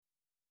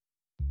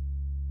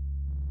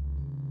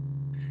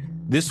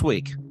This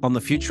week on The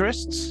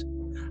Futurists,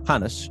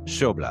 Hannes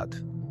Sjoblad.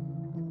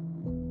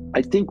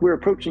 I think we're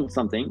approaching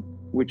something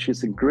which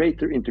is a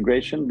greater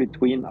integration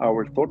between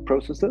our thought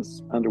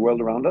processes and the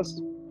world around us.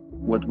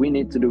 What we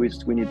need to do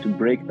is we need to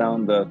break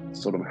down the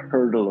sort of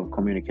hurdle of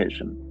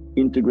communication,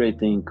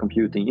 integrating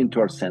computing into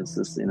our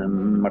senses in a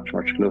much,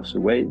 much closer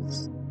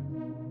ways.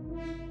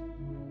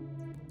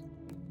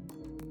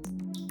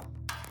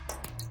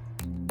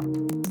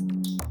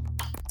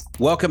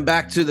 Welcome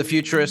back to The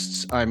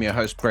Futurists. I'm your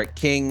host, Brett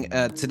King.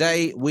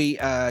 Today, we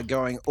are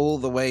going all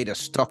the way to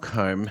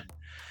Stockholm,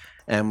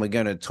 and we're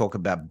going to talk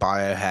about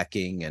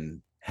biohacking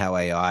and how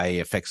AI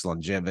affects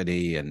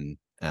longevity and,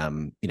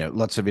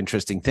 lots of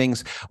interesting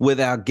things with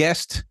our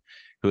guest,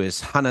 who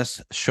is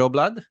Hannes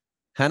Sjoblad.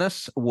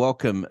 Hannes,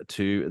 welcome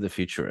to The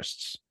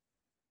Futurists.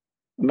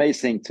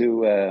 Amazing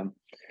to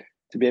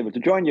be able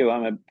to join you.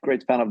 I'm a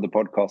great fan of the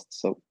podcast,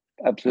 so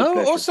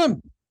absolutely. Oh,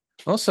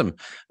 awesome.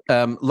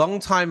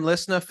 Long-time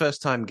listener,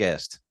 first-time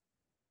guest,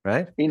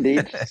 right?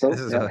 Indeed. So,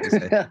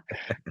 yeah.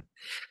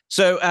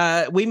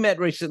 So we met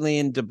recently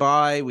in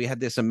Dubai. We had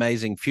this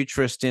amazing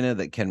futurist dinner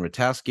that Ken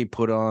Rutowski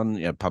put on.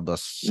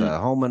 Publius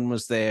Holman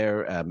was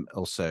there,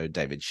 also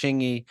David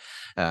Shingy,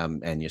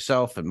 and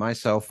yourself and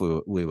myself.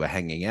 We were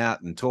hanging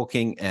out and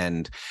talking,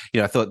 and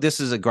I thought this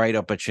is a great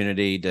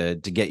opportunity to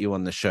get you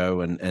on the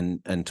show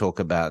and talk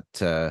about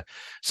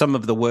some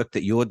of the work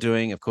that you're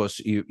doing. Of course,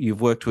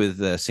 you've worked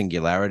with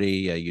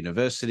Singularity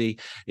University.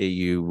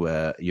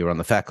 You're on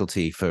the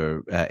faculty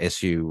for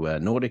SU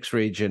Nordics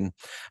region,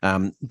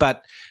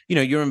 but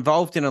you're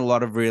involved in a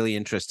lot of really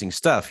interesting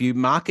stuff. You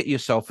market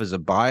yourself as a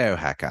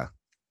biohacker,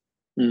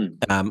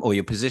 or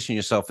you position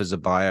yourself as a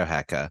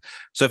biohacker.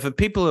 So for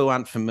people who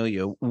aren't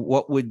familiar,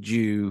 how would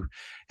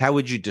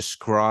you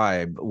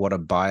describe what a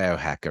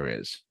biohacker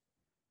is?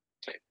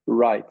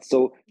 Right.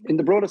 So in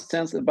the broadest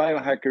sense, a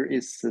biohacker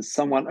is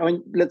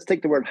someone, let's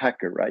take the word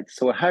hacker, right?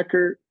 So a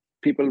hacker,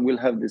 people will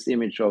have this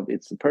image of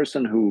it's a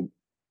person who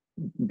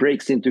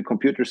breaks into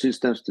computer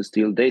systems to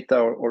steal data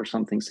or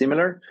something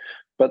similar.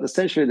 But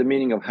essentially, the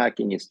meaning of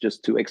hacking is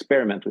just to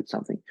experiment with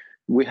something.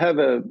 We have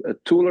a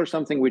tool or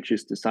something which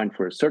is designed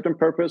for a certain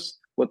purpose.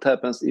 What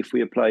happens if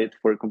we apply it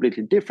for a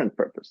completely different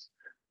purpose?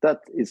 That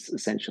is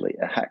essentially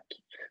a hack.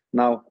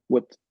 Now,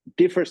 what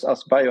differs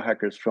us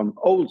biohackers from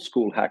old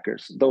school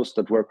hackers, those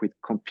that work with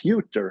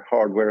computer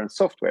hardware and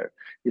software,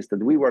 is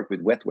that we work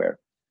with wetware.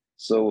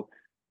 So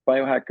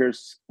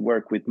biohackers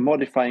work with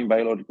modifying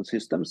biological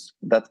systems.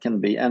 That can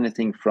be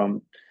anything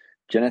from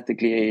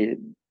genetically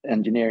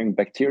engineering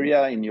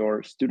bacteria in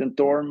your student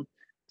dorm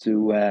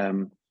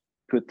to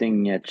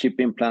putting chip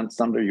implants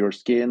under your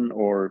skin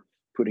or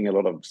putting a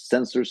lot of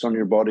sensors on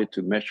your body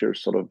to measure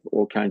sort of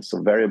all kinds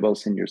of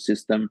variables in your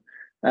system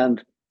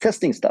and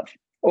testing stuff.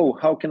 Oh,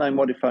 how can I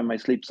modify my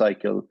sleep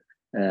cycle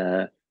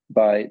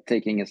by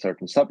taking a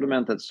certain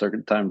supplement at a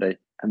certain time day?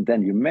 And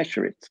then you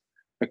measure it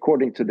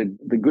according to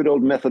the good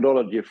old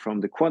methodology from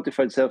the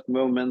quantified self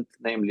movement,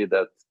 namely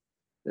that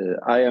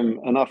I am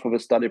enough of a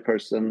study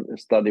person, a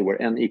study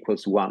where n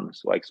equals 1,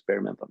 so I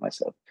experiment on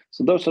myself.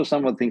 So those are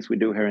some of the things we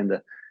do here in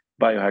the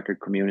biohacker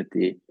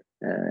community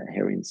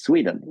here in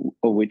Sweden,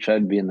 of which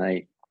I've been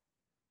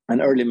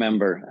an early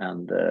member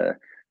and a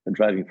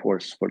driving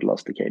force for the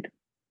last decade.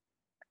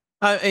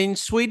 In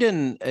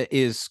Sweden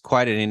is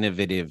quite an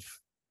innovative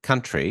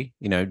country,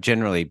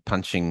 generally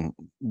punching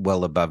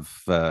well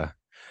above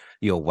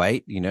your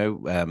weight,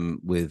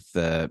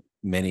 with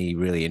many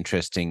really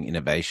interesting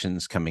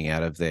innovations coming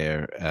out of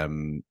there,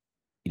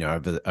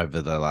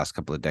 over the last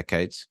couple of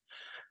decades.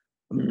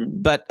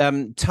 But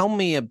tell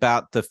me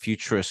about the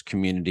futurist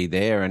community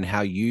there and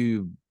how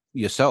you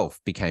yourself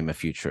became a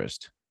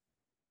futurist.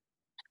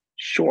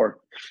 Sure.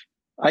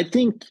 I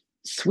think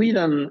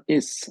Sweden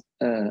is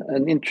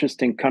an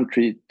interesting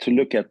country to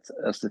look at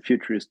as a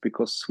futurist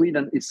because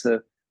Sweden is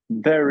a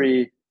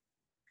very,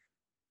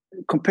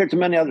 compared to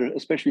many other,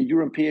 especially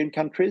European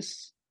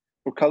countries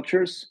or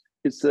cultures,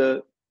 it's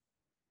a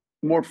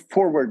more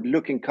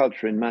forward-looking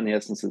culture in many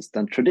essences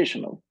than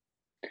traditional.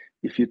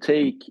 If you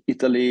take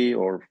Italy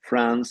or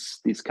France,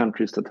 these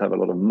countries that have a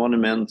lot of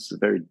monuments,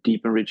 very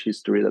deep and rich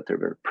history that they're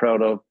very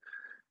proud of,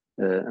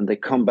 and they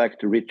come back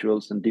to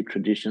rituals and deep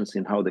traditions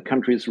in how the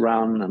country is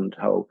run and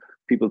how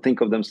people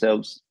think of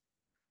themselves.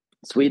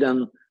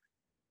 Sweden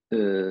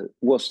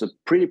was a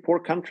pretty poor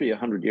country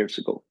 100 years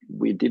ago.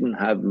 We didn't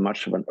have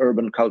much of an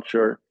urban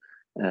culture.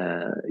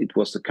 It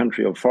was a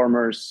country of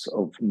farmers,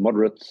 of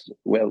moderate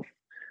wealth.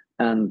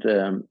 And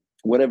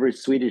whatever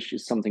is Swedish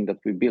is something that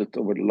we built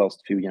over the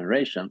last few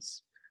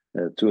generations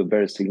to a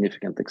very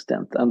significant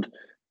extent. And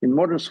in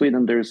modern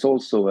Sweden, there is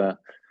also a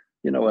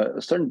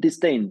certain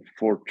disdain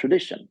for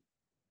tradition.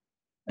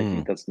 I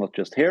think that's not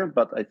just here,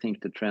 but I think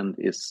the trend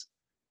is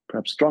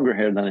perhaps stronger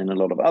here than in a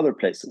lot of other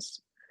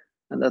places.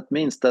 And that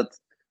means that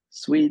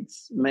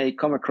Swedes may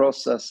come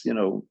across as,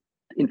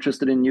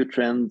 interested in new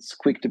trends,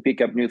 quick to pick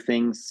up new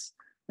things,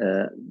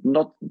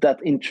 not that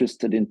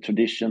interested in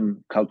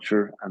tradition,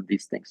 culture, and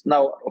these things.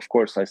 Now, of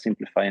course, I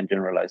simplify and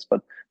generalize,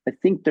 but I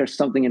think there's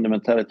something in the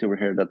mentality over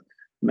here that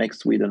makes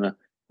Sweden a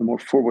more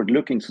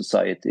forward-looking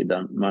society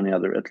than many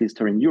other, at least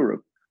here in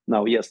Europe.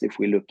 Now, yes, if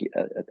we look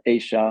at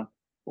Asia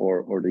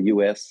or the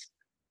US,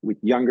 with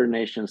younger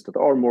nations that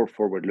are more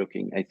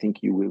forward-looking, I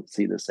think you will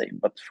see the same.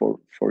 But for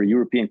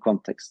European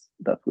context,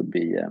 that would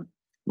be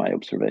my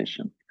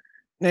observation.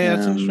 Yeah,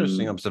 that's an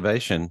interesting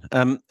observation.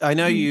 I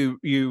know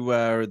you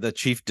were the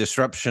chief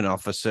disruption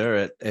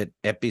officer at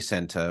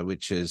Epicenter,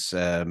 which is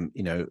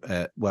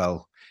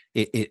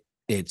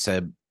it's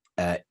a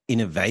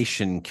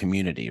innovation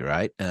community,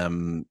 right?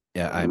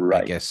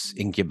 I guess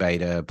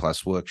incubator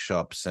plus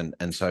workshops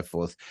and so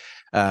forth.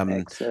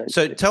 Exactly.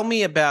 So tell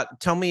me about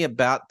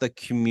the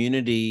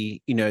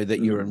community, that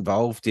you're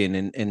involved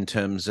in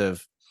terms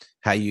of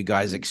how you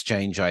guys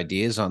exchange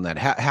ideas on that.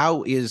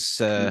 How is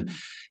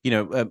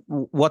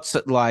what's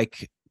it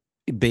like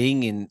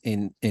being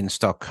in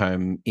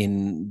Stockholm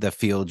in the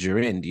field you're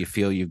in? Do you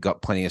feel you've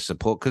got plenty of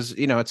support? Because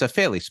it's a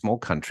fairly small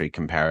country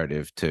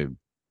comparative to,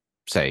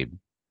 say,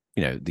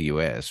 the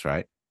US,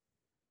 right?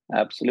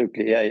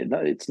 Absolutely, yeah.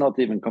 It's not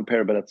even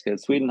comparable at scale.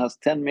 Sweden has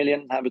 10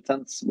 million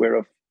inhabitants,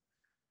 whereof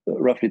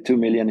roughly 2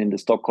 million in the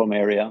Stockholm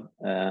area.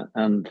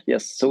 And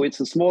yes, so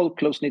it's a small,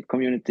 close-knit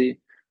community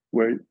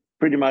where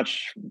pretty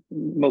much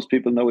most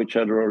people know each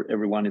other, or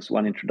everyone is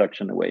one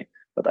introduction away.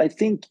 But I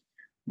think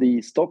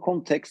the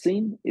Stockholm tech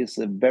scene is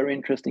a very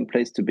interesting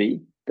place to be.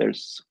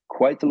 There's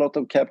quite a lot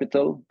of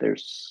capital.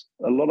 There's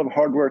a lot of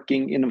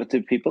hardworking,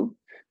 innovative people.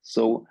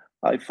 So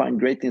I find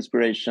great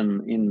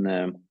inspiration in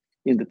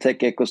the tech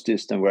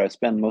ecosystem where I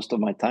spend most of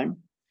my time.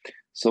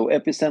 So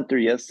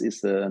Epicenter, yes,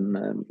 is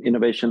an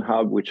innovation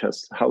hub which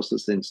has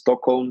houses in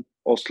Stockholm,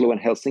 Oslo, and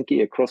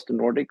Helsinki across the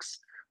Nordics,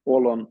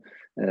 all on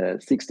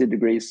 60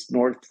 degrees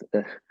north,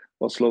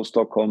 Oslo,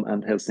 Stockholm,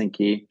 and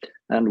Helsinki.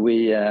 And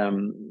we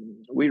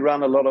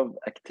run a lot of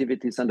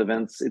activities and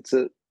events.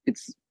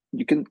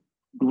 You can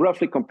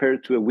roughly compare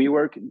it to a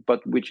WeWork,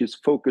 but which is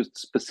focused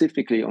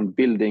specifically on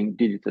building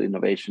digital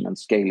innovation and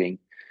scaling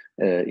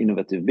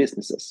innovative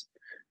businesses.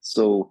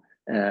 So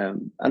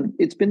and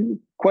it's been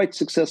quite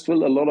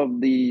successful. A lot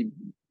of the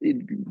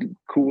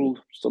cool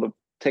sort of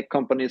tech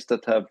companies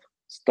that have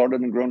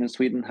started and grown in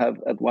Sweden have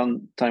at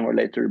one time or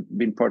later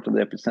been part of the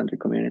Epicenter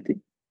community.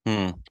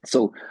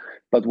 So,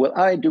 but what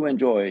I do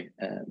enjoy,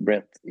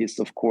 Brett, is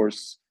of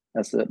course,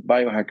 as a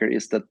biohacker,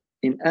 is that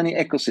in any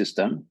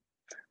ecosystem,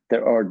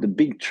 there are the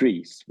big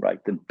trees,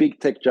 right? The big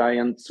tech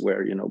giants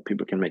where,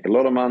 people can make a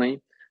lot of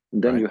money.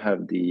 And then you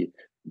have the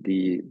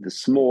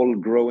small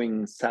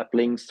growing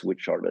saplings,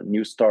 which are the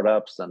new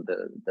startups and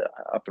the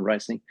up and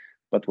rising.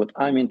 But what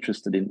I'm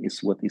interested in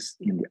is what is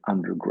in the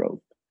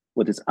undergrowth,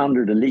 what is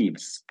under the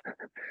leaves.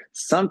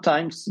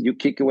 Sometimes you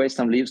kick away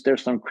some leaves,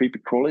 there's some creepy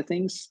crawly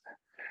things,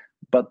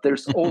 but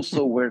there's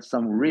also where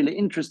some really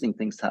interesting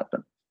things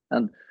happen.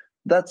 And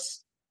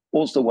that's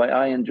also why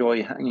I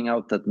enjoy hanging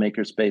out at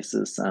maker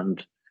spaces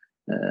and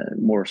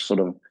more sort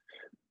of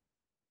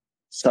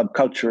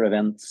subculture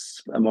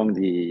events among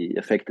the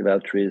effective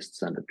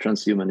altruists and the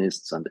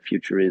transhumanists and the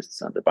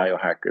futurists and the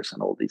biohackers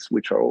and all these,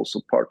 which are also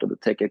part of the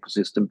tech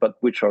ecosystem, but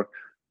which are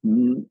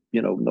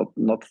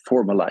not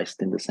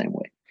formalized in the same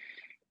way.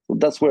 So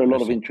that's where a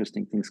lot of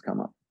interesting things come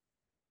up.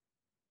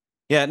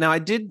 Yeah. Now, I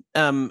did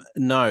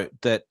note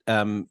that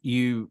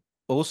you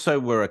also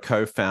were a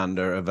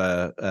co-founder of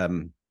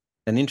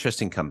an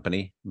interesting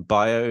company,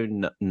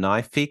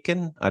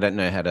 Biohacking. I don't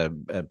know how to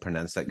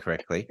pronounce that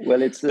correctly.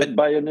 Well, it's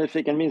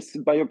Biohacking means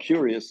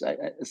bio-curious.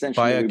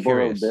 Essentially, we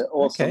borrowed the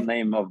awesome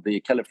name of the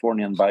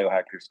Californian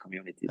biohackers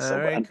community,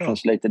 and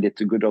translated it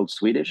to good old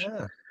Swedish.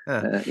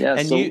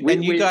 And so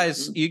you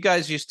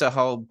guys used to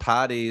hold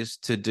parties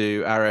to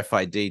do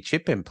RFID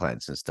chip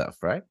implants and stuff,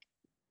 right?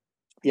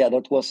 Yeah,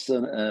 that was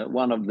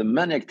one of the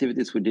many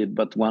activities we did,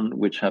 but one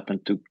which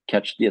happened to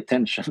catch the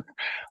attention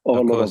of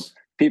a lot of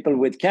people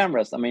with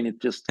cameras. I mean, it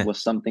just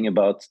was something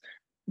about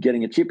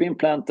getting a chip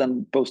implant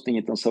and posting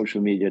it on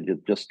social media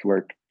that just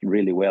worked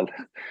really well.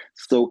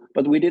 So,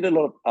 but we did a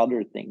lot of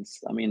other things.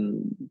 I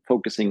mean,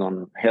 focusing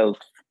on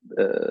health,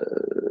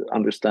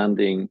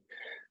 understanding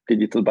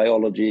digital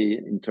biology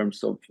in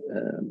terms of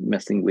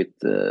messing with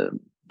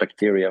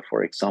bacteria,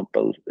 for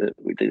example.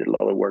 We did a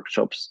lot of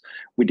workshops.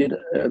 We did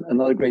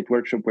another great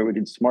workshop where we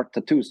did smart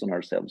tattoos on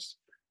ourselves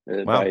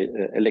by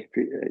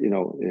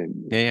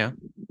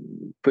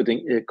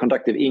putting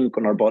conductive ink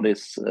on our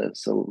bodies,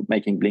 so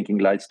making blinking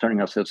lights,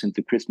 turning ourselves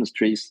into Christmas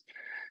trees.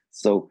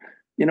 So,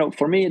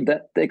 for me,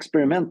 the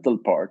experimental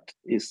part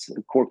is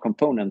a core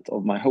component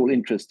of my whole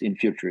interest in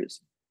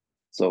futurism.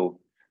 So,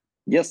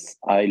 yes,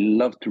 I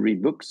love to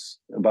read books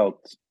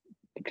about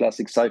the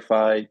classic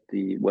sci-fi,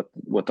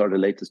 what are the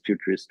latest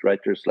futurist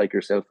writers like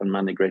yourself and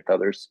many great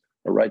others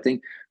are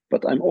writing.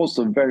 But I'm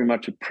also very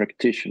much a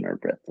practitioner,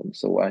 Brett, and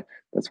so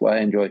that's why I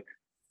enjoy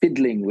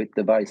fiddling with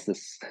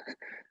devices,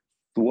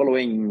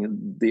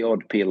 swallowing the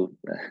odd pill,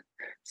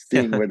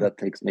 seeing where that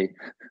takes me.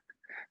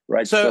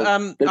 Right. So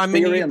I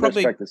mean,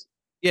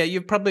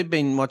 you've probably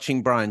been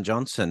watching Brian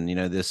Johnson,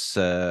 this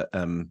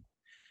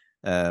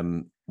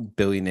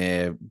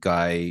billionaire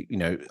guy,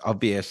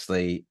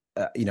 obviously,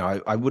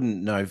 I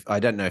wouldn't know I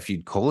don't know if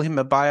you'd call him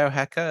a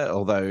biohacker,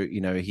 although,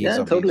 he's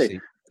obviously,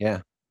 totally.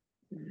 Yeah.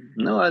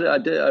 No,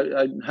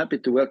 I'm happy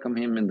to welcome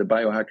him in the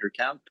biohacker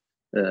camp.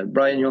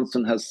 Brian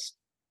Johnson has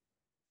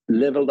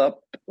leveled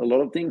up a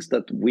lot of things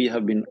that we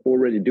have been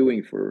already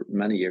doing for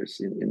many years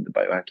in the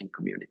biohacking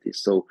community.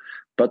 So,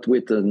 but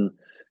with a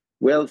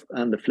wealth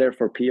and a flair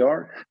for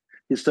PR,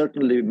 he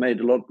certainly made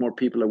a lot more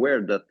people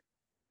aware that,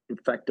 in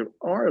fact, there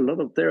are a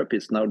lot of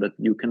therapies now that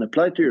you can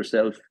apply to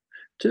yourself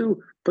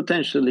to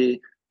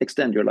potentially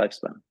extend your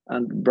lifespan.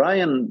 And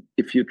Brian,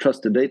 if you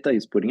trust the data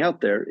he's putting out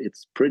there,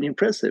 it's pretty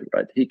impressive,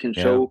 right? He can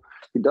show,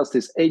 he does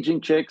this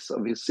aging checks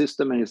of his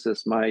system, and he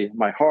says,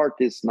 my heart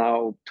is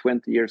now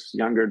 20 years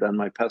younger than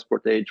my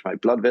passport age. My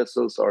blood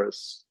vessels are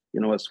as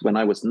when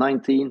I was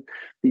 19.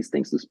 These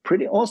things is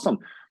pretty awesome.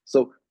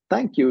 So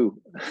thank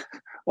you,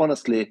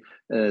 honestly,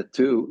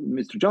 to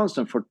Mr.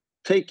 Johnson for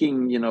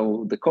taking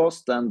the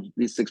cost and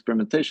this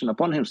experimentation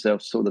upon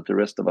himself so that the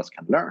rest of us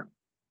can learn.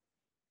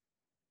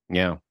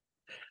 Yeah.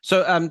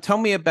 So tell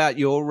me about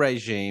your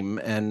regime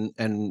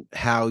and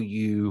how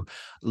you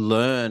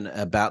learn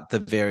about the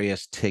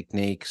various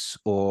techniques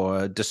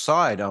or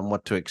decide on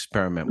what to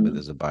experiment with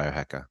as a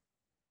biohacker.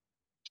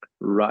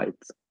 Right.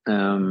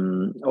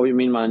 You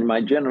mean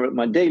my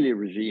daily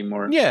regime,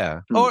 or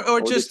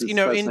or just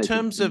in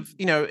terms of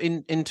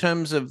in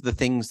terms of the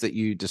things that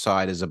you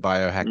decide as a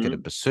biohacker to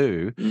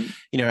pursue,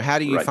 how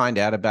do you find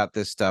out about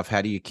this stuff?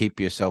 How do you keep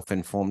yourself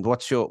informed?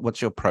 What's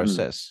your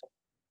process?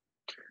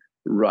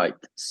 Right.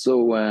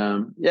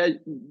 So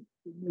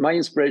my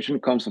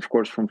inspiration comes, of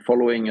course, from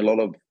following a lot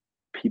of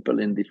people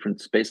in different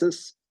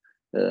spaces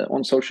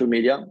on social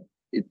media.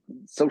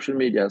 Social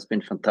media has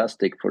been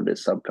fantastic for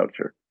this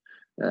subculture.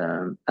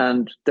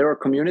 And there are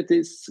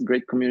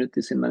great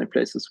communities in many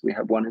places. We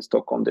have one in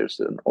Stockholm.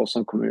 There's an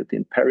awesome community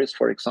in Paris,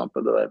 for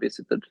example, that I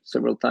visited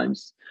several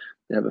times.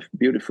 They have a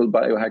beautiful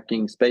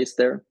biohacking space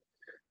there.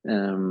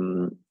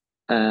 And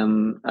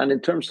in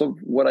terms of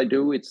what I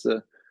do, it's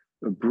a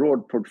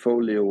broad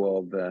portfolio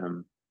of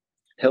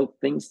health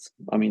things.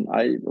 I mean,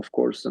 I, of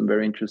course, am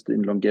very interested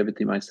in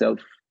longevity myself.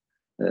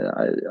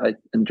 I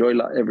enjoy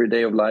every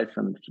day of life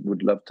and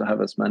would love to have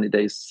as many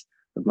days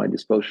at my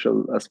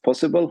disposal as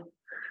possible.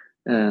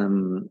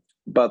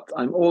 But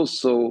I'm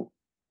also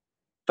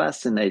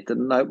fascinated,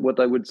 and what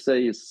I would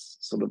say is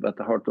sort of at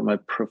the heart of my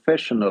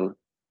professional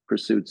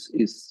pursuits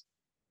is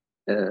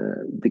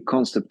the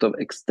concept of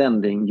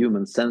extending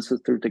human senses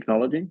through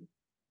technology.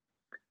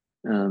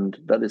 And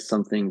that is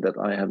something that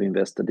I have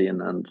invested in,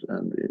 and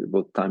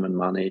both time and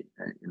money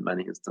in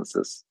many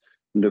instances,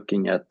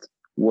 looking at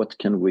what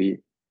can we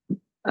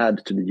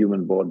add to the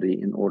human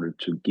body in order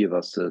to give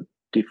us a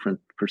different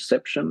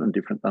perception and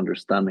different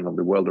understanding of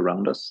the world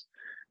around us.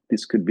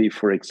 This could be,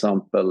 for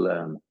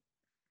example,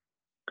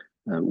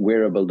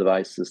 wearable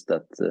devices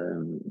that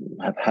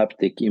have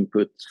haptic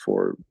inputs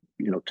for,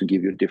 to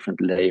give you a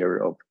different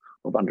layer of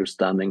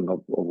understanding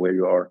of where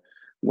you are.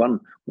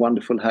 One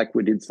wonderful hack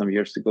we did some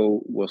years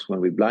ago was when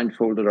we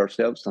blindfolded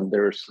ourselves, and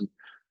there's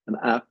an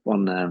app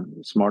on a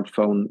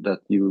smartphone that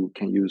you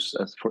can use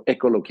as for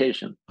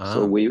echolocation.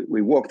 So we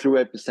walk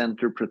through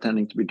epicenter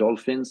pretending to be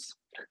dolphins,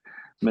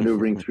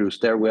 maneuvering through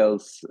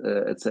stairwells,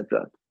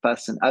 etc.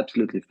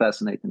 Absolutely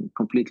fascinating,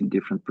 completely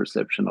different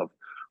perception of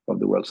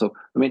the world. So,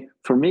 I mean,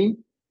 for me,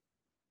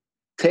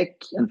 tech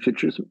and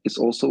futurism is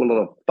also a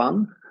lot of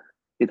fun.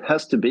 It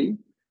has to be.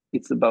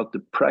 It's about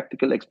the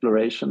practical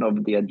exploration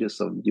of the edges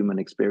of human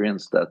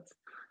experience that,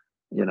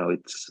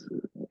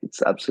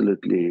 it's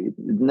absolutely, it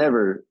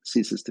never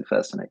ceases to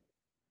fascinate.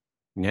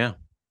 Yeah,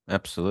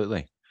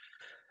 absolutely.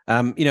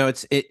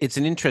 It's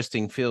an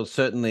interesting field.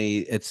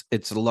 Certainly,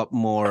 it's a lot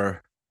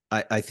more.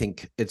 I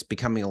think it's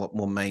becoming a lot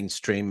more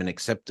mainstream and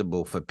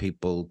acceptable for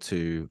people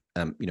to,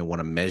 want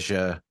to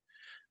measure,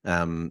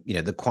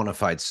 the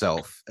quantified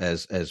self,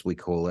 as we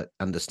call it,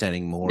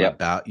 understanding more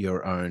about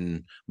your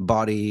own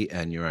body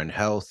and your own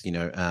health.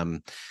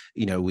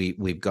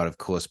 We've got, of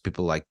course,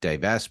 people like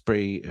Dave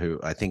Asprey, who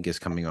I think is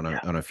coming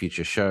on a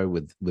future show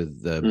with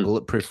the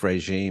bulletproof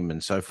regime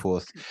and so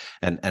forth,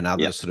 and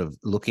others sort of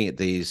looking at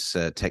these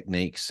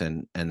techniques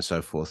and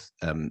so forth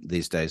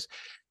these days.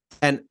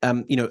 And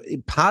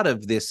part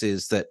of this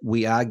is that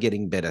we are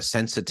getting better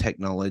sensor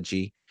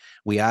technology.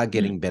 We are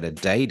getting better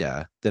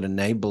data that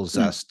enables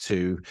us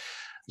to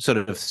sort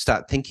of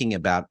start thinking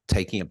about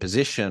taking a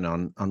position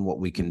on what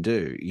we can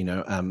do.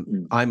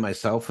 I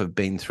myself have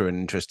been through an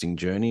interesting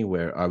journey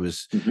where I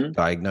was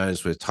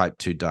diagnosed with type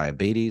 2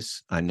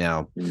 diabetes. I'm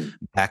now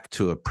back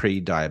to a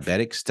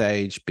pre-diabetic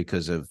stage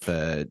because of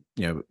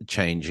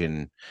change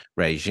in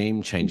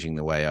regime, changing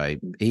the way I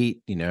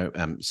eat,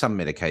 some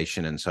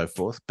medication and so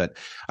forth. But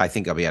I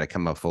think I'll be able to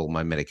come off all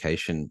my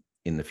medication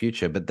in the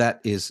future. But that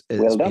is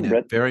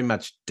a very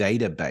much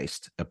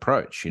data-based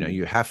approach.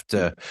 You have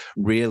to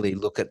really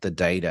look at the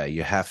data.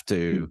 You have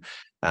to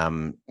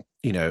and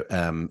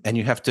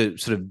you have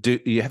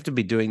to you have to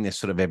be doing this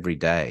sort of every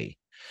day.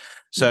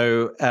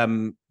 So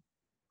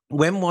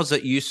when was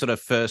it you sort of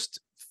first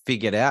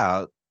figured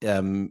out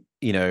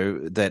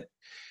that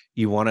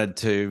you wanted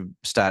to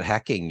start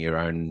hacking your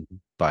own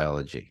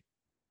biology?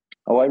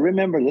 I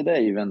remember the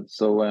day even.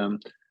 So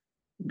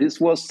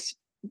this was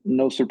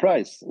no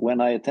surprise, when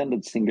I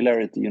attended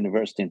Singularity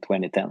University in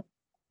 2010,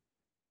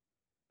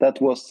 that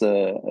was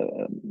a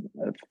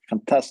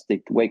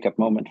fantastic wake-up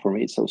moment for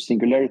me. So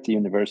Singularity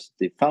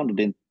University, founded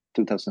in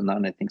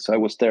 2009, I think. So I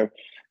was there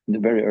in the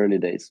very early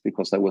days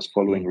because I was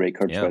following Ray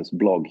Kurzweil's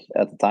blog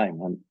at the time,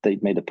 and they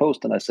made a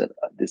post, and I said,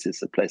 this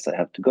is a place I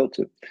have to go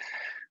to.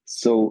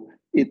 So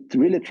it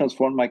really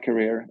transformed my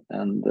career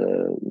and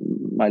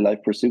my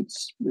life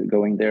pursuits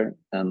going there,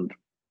 and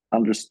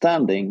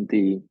understanding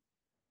the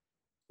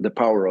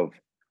power of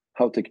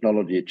how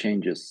technology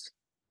changes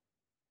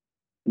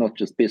not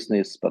just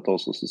business, but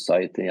also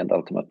society and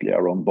ultimately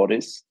our own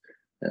bodies.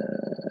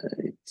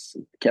 It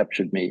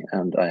captured me,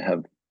 and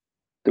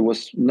there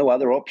was no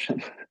other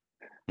option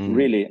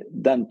really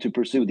than to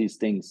pursue these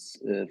things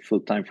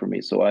full time for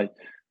me. So I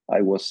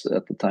was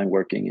at the time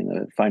working in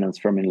a finance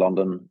firm in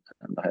London,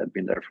 and I had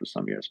been there for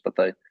some years, but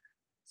I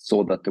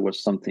saw that there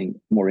was something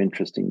more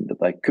interesting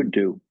that I could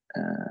do.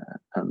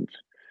 And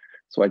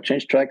so I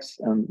changed tracks,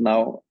 and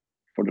now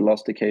for the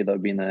last decade,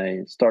 I've been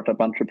a startup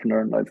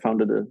entrepreneur, and I've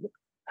founded a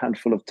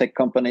handful of tech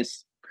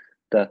companies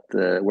that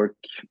work,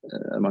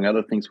 among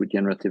other things, with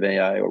generative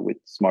AI or with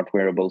smart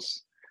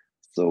wearables.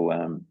 So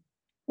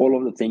all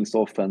of the things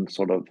often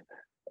sort of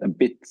a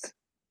bit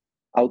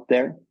out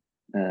there,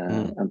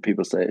 and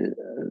people say,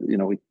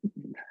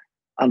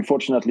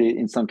 unfortunately,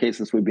 in some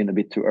cases, we've been a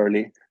bit too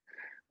early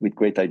with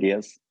great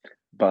ideas.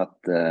 But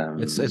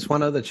it's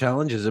one of the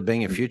challenges of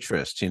being a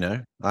futurist.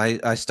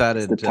 I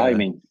started the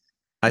timing.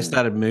 I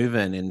started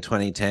moving in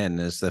 2010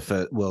 as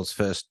the world's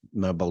first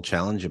mobile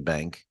challenger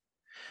bank,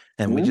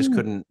 and we just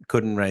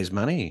couldn't raise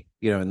money,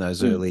 in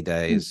those early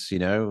days,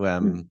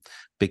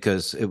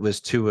 because it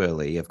was too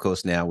early. Of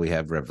course, now we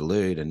have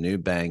Revolut and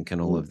Nubank and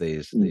all of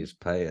these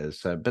players.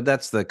 So, but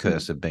that's the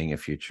curse of being a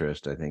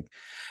futurist, I think.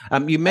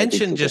 You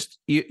mentioned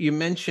you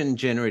mentioned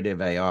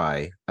generative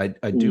AI.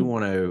 I do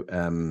want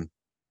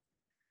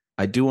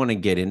to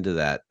get into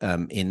that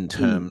in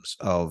terms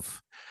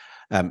of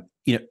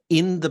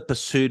in the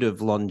pursuit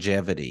of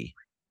longevity.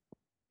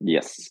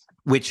 Yes.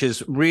 Which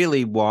is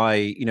really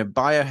why,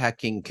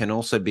 biohacking can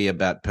also be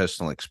about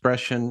personal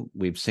expression.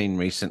 We've seen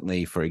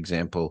recently, for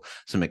example,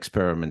 some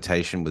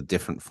experimentation with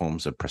different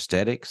forms of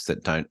prosthetics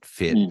that don't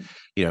fit,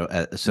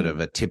 a sort of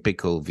a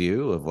typical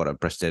view of what a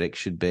prosthetic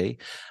should be.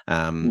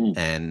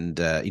 And,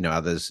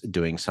 others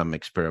doing some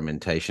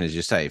experimentation, as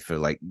you say, for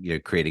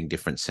creating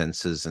different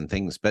sensors and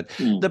things. But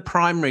the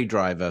primary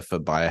driver for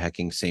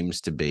biohacking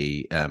seems to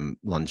be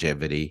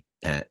longevity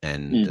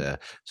and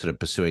sort of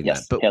pursuing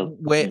that. But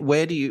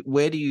where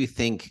do you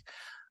think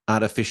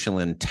artificial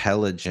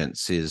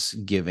intelligence is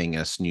giving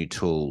us new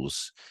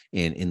tools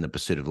in the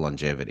pursuit of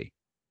longevity?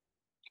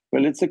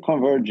 Well, it's a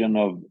convergence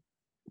of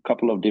a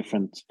couple of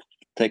different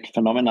tech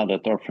phenomena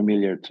that are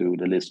familiar to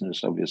the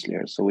listeners, obviously.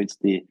 So it's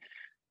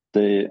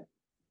the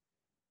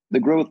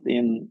growth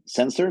in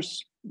sensors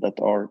that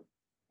are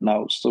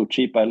now so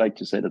cheap. I like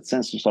to say that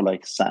sensors are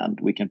like sand.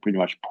 We can pretty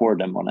much pour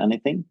them on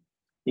anything,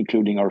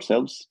 including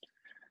ourselves.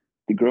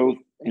 The growth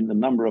in the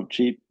number of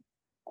cheap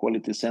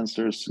quality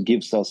sensors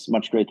gives us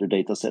much greater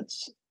data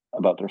sets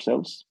about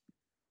ourselves.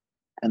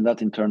 And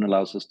that in turn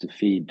allows us to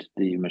feed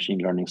the machine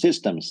learning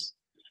systems.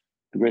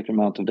 The greater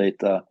amount of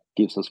data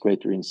gives us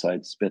greater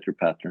insights, better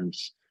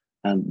patterns.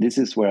 And this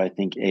is where I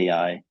think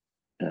AI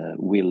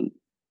will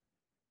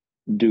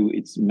do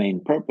its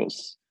main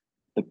purpose.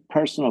 A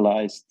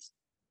personalized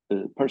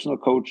personal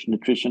coach,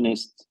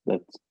 nutritionist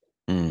that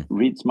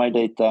reads my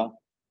data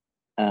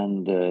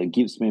and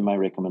gives me my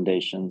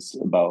recommendations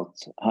about,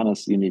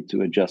 Hannes, you need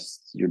to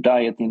adjust your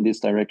diet in this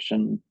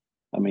direction.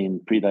 I mean,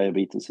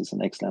 prediabetes is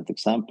an excellent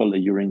example. A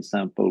urine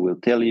sample will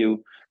tell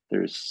you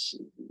there's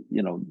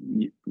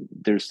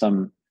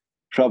some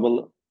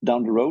trouble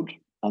down the road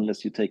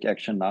unless you take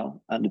action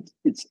now. And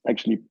it's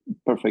actually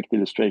perfect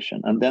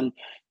illustration. And then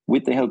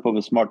with the help of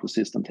a smart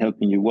assistant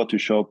helping you what to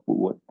shop,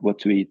 what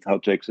to eat, how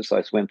to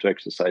exercise, when to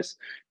exercise,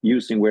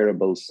 using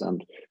wearables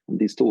and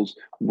these tools,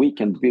 we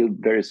can build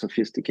very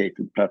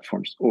sophisticated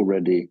platforms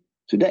already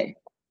today.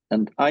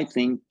 And I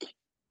think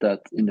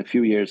that in a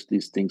few years,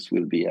 these things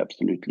will be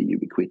absolutely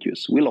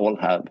ubiquitous. We'll all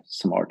have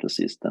smart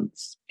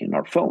assistants in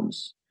our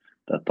phones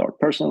that are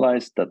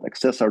personalized, that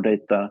access our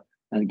data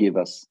and give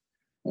us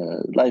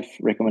life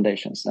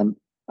recommendations. And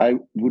I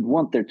would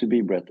want there to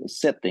be, Brett, a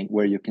setting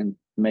where you can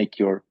make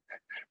your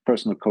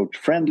personal coach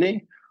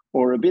friendly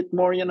or a bit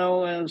more,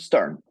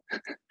 stern.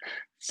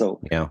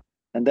 So, yeah.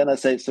 And then I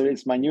say, so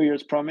it's my New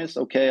Year's promise.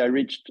 Okay, I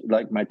reached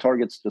like my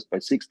targets just by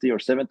 60 or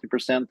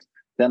 70%.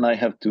 Then I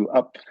have to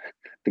up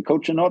the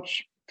coach a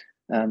notch.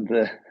 And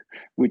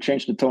we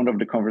change the tone of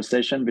the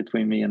conversation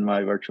between me and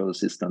my virtual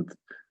assistant.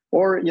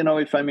 Or,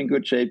 if I'm in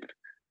good shape,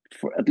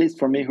 at least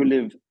for me who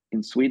live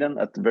in Sweden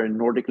at the very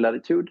Nordic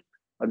latitude,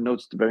 I've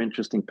noticed a very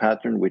interesting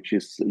pattern, which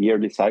is a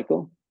yearly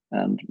cycle.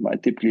 And I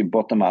typically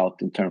bottom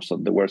out in terms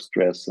of the worst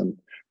stress and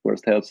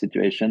worst health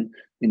situation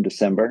in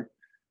December.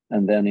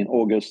 And then in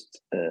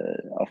August,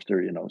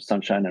 after,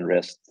 sunshine and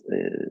rest,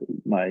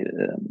 my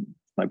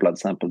blood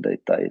sample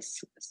data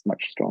is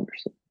much stronger.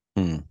 So.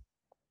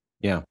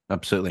 Yeah,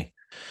 absolutely.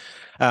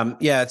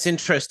 Yeah, it's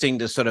interesting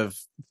to sort of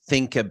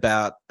think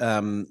about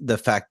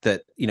the fact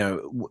that,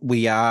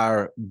 we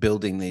are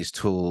building these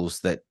tools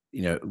that,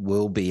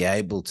 will be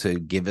able to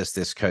give us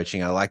this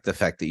coaching. I like the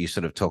fact that you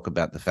sort of talk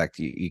about the fact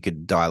you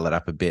could dial it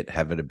up a bit,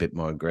 have it a bit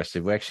more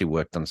aggressive. We actually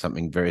worked on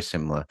something very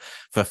similar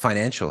for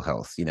financial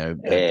health,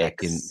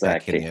 back in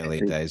the early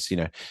days,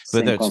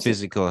 whether it's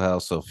physical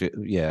health or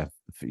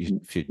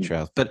future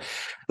health. But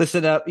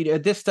listen,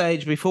 at this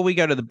stage, before we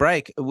go to the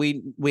break,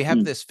 we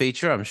have this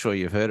feature. I'm sure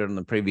you've heard it on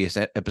the previous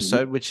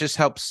episode, which just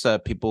helps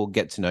people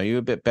get to know you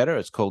a bit better.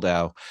 It's called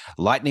our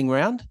lightning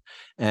round,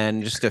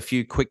 and just a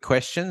few quick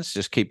questions.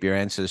 Just keep your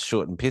answers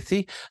short and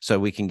pithy, so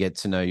we can get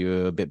to know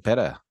you a bit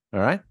better. All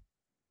right?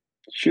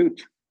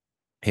 Shoot.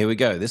 Here we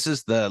go. This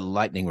is the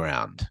lightning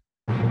round.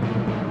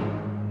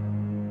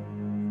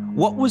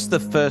 What was the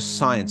first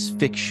science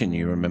fiction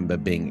you remember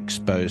being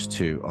exposed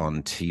to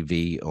on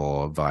TV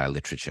or via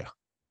literature?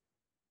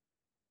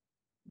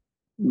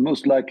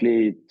 Most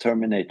likely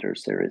Terminator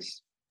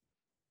series.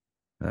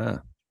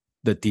 The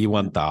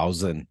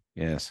T-1000.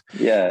 Yes.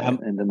 Yeah,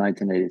 in the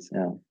 1980s.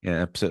 Yeah. Yeah,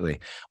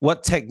 absolutely.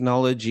 What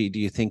technology do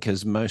you think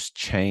has most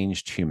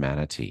changed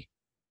humanity?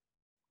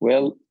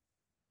 Well,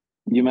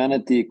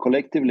 humanity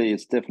collectively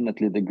is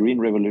definitely the Green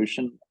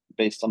Revolution,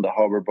 based on the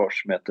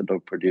Haber-Bosch method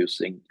of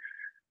producing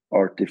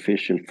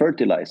artificial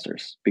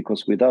fertilizers.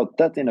 Because without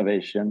that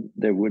innovation,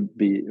 there would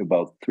be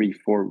about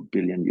 3-4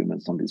 billion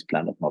humans on this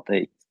planet, not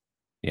 8.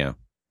 Yeah.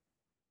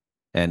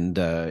 And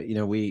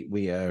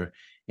we are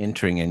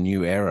entering a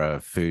new era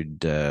of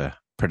food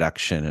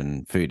production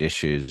and food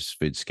issues,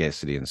 food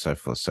scarcity, and so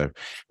forth. So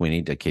we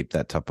need to keep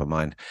that top of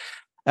mind.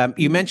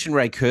 You mentioned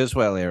Ray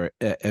Kurzweil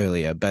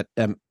earlier, but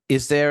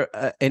is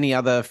there any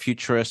other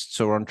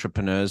futurists or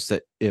entrepreneurs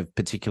that have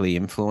particularly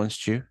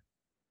influenced you?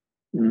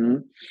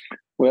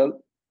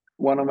 Well,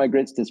 one of my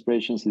greatest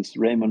inspirations is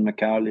Raymond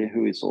McCauley,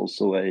 who is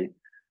also a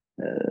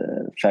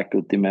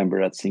faculty member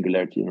at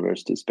Singularity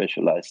University,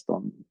 specialized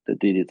on the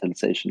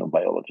digitalization of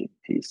biology.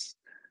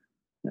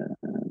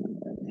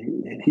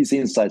 His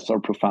insights are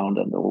profound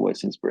and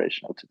always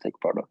inspirational to take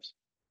part of.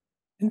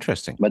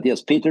 Interesting. But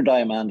yes, Peter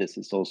Diamandis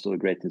is also a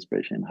great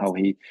inspiration. How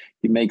he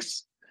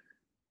makes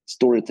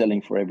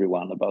storytelling for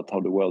everyone about how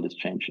the world is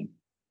changing.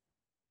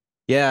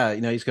 Yeah,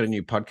 he's got a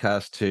new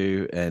podcast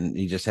too, and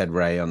he just had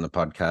Ray on the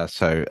podcast.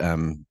 So,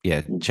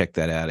 check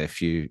that out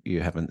if you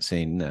haven't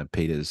seen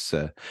Peter's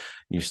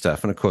new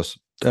stuff. And of course,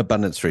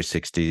 Abundance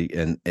 360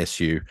 and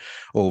SU,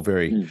 all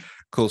very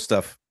cool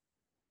stuff.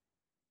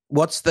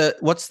 What's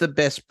the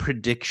best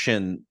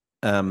prediction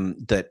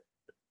that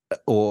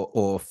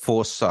or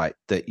foresight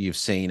that you've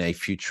seen a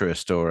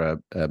futurist or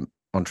a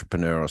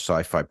entrepreneur or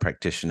sci-fi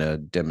practitioner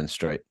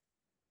demonstrate?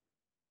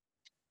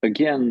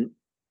 Again,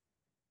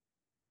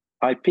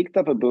 I picked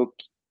up a book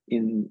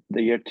in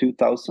the year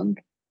 2000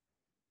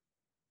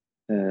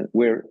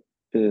 where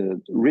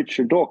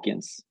Richard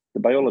Dawkins, the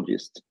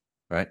biologist,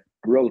 right,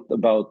 wrote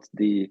about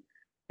the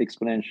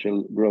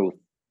exponential growth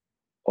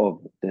of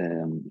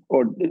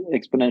or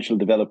exponential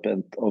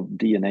development of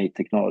DNA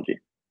technology.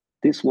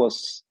 This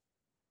was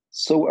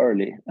so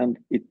early, and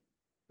it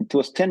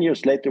was 10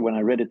 years later when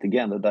I read it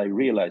again that I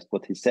realized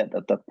what he said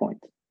at that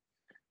point.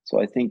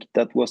 So I think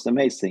that was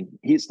amazing.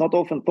 He's not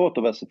often thought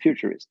of as a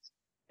futurist,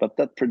 but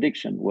that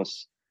prediction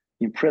was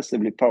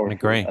impressively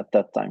powerful at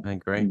that time. I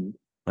agree.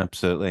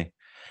 Absolutely.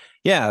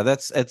 Yeah,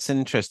 it's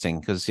interesting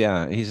because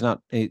he's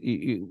not.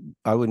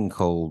 I wouldn't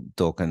call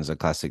Dawkins a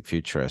classic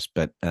futurist,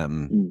 but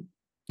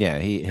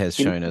he has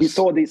shown us. He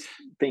saw these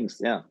things.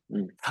 Yeah.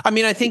 I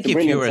mean, I think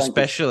if you're a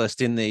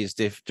specialist in these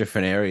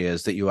different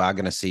areas, that you are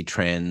going to see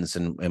trends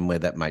and where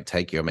that might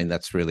take you. I mean,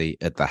 that's really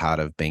at the heart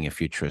of being a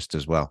futurist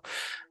as well.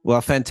 Well,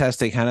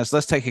 fantastic, Hannes.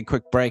 Let's take a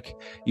quick break.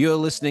 You're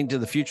listening to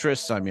The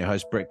Futurists. I'm your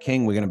host, Brett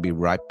King. We're going to be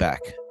right back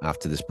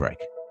after this break.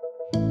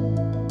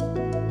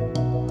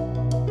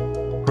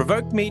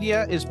 Provoke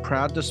Media is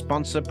proud to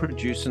sponsor,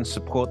 produce, and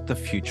support the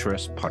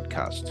Futurist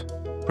podcast.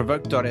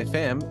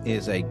 Provoke.fm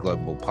is a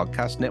global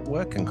podcast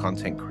network and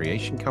content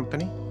creation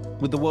company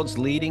with the world's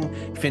leading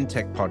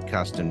fintech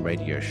podcast and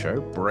radio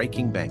show,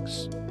 Breaking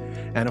Banks.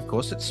 And of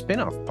course, its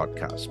spin-off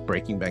podcasts,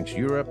 Breaking Banks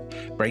Europe,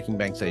 Breaking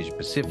Banks Asia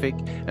Pacific,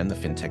 and the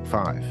FinTech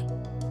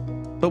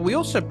 5. But we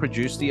also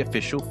produce the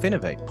official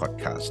Finovate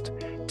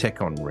podcast,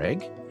 Tech on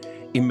Reg,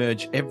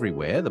 Emerge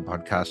Everywhere, the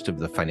podcast of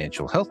the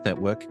Financial Health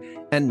Network,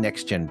 and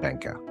Next Gen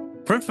Banker.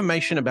 For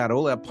information about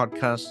all our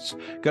podcasts,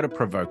 go to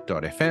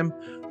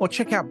provoke.fm or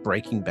check out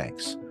Breaking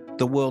Banks,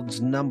 the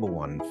world's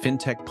 #1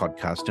 fintech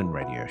podcast and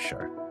radio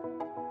show.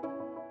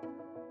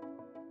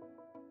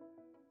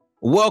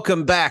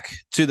 Welcome back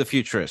to The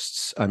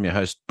Futurists. I'm your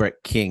host, Brett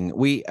King.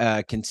 We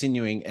are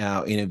continuing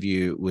our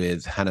interview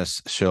with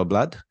Hannes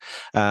Sjoblad.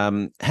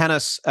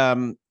 Hannes,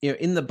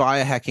 in the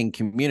biohacking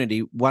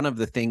community, one of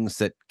the things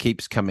that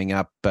keeps coming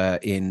up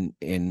in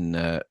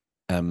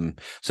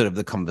sort of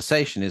the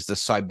conversation is the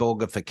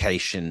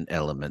cyborgification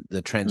element,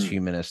 the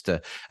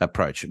transhumanist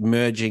approach,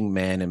 merging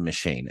man and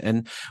machine.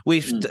 And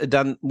we've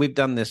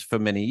done this for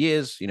many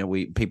years.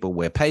 People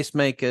wear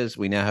pacemakers.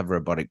 We now have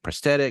robotic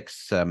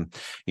prosthetics.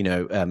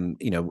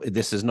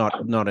 This is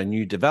not a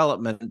new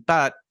development,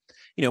 but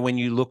when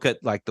you look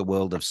at like the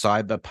world of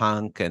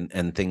cyberpunk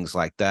and things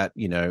like that,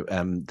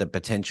 the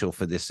potential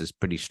for this is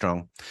pretty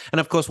strong. And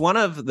of course, one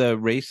of the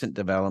recent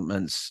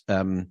developments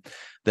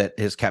that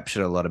has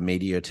captured a lot of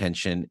media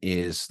attention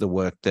is the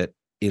work that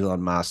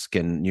Elon Musk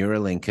and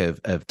Neuralink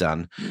have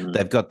done.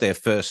 They've got their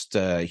first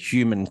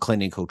human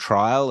clinical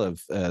trial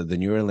of the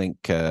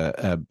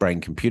Neuralink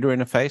brain-computer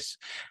interface.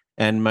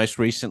 And most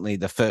recently,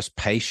 the first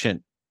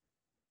patient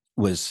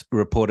was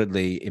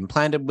reportedly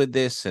implanted with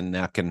this and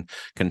now can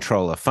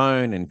control a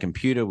phone and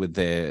computer with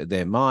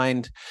their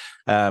mind.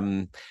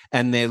 And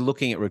they're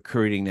looking at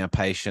recruiting now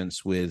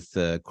patients with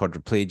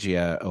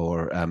quadriplegia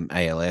or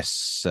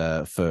ALS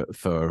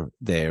for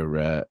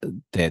their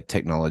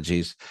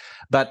technologies.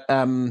 But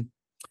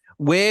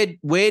where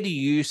do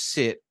you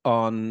sit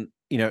on,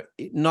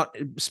 not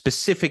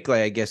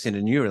specifically, I guess, in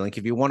a Neuralink?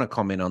 If you want to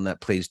comment on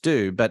that, please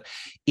do. But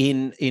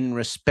in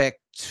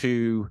respect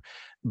to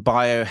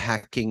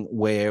biohacking,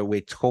 where we're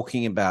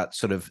talking about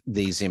sort of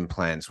these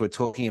implants, we're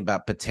talking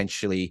about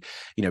potentially,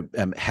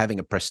 having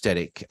a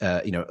prosthetic,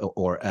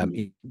 or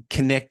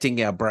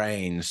connecting our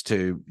brains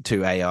to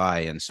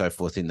AI and so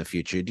forth in the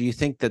future. Do you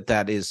think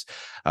that is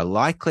a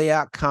likely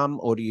outcome,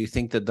 or do you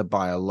think that the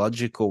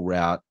biological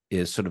route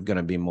is sort of going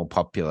to be more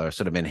popular,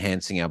 sort of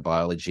enhancing our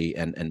biology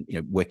and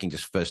working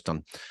just first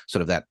on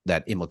sort of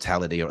that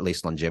immortality or at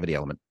least longevity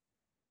element?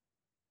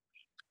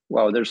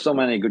 Wow, there's so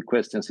many good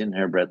questions in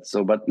here, Brett.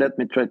 But let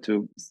me try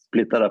to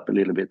split that up a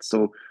little bit.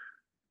 So,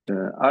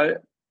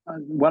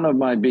 one of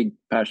my big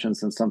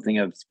passions and something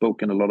I've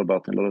spoken a lot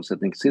about in a lot of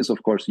settings is,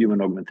 of course,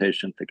 human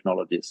augmentation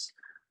technologies.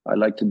 I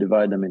like to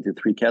divide them into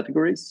three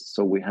categories.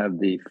 So we have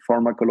the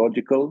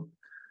pharmacological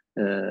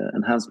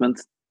enhancement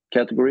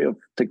category of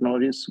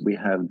technologies. We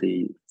have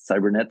the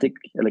cybernetic,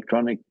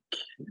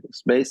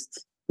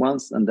 electronic-based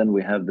ones, and then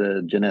we have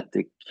the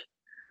genetic,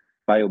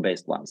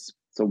 bio-based ones.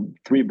 So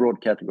three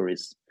broad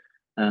categories.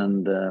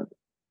 And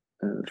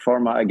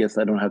pharma, I guess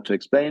I don't have to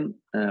explain,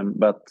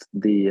 but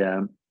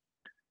the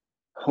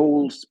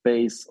whole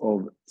space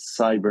of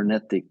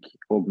cybernetic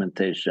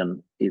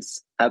augmentation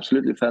is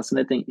absolutely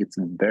fascinating. It's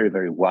very,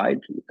 very wide.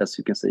 As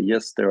you can say,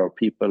 yes, there are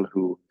people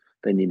who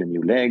they need a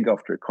new leg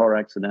after a car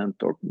accident,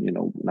 or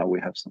now we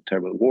have some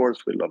terrible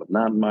wars with a lot of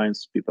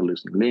landmines, people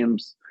losing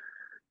limbs.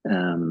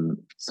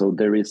 So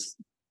there is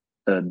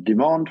a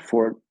demand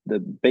for the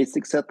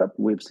basic setup.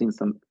 We've seen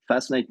some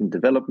fascinating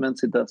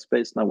developments in that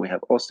space. Now we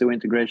have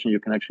osseointegration. You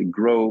can actually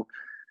grow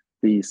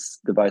these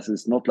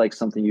devices, not like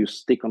something you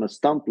stick on a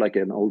stump like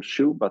an old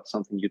shoe, but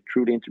something you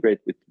truly integrate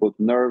with both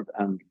nerve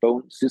and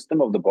bone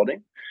system of the body.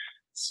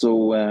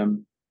 So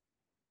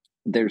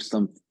there's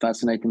some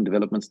fascinating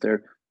developments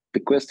there. The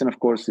question, of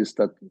course, is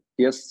that,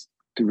 yes,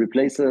 to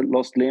replace a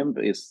lost limb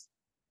is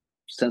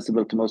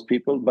sensible to most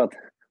people, but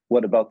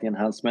what about the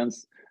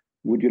enhancements?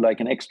 Would you like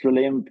an extra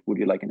limb? Would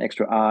you like an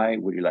extra eye?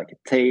 Would you like a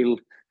tail?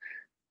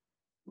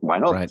 Why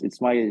not? Right.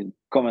 It's my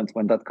comment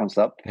when that comes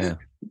up. Yeah.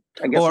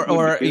 I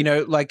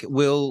guess like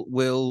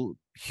will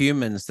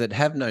humans that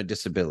have no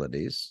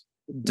disabilities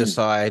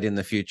decide in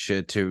the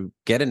future to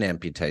get an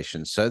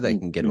amputation so they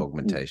can get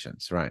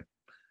augmentations, right?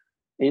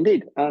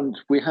 Indeed. And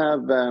we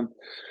have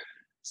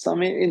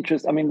some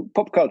interest. I mean,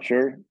 pop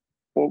culture,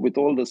 with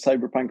all the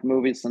cyberpunk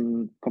movies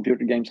and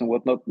computer games and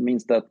whatnot,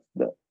 means that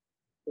there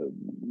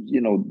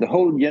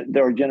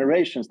are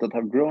generations that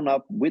have grown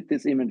up with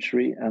this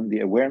imagery and the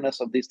awareness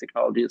of these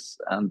technologies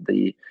and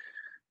the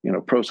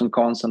pros and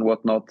cons and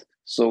whatnot.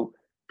 So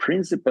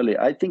principally,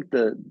 I think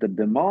the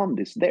demand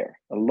is there.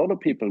 A lot of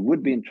people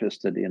would be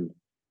interested in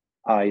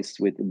eyes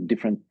with a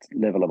different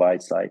level of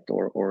eyesight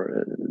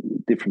or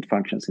different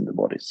functions in the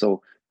body.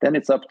 So then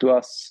it's up to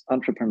us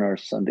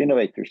entrepreneurs and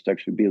innovators to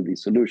actually build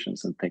these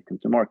solutions and take them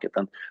to market.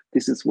 And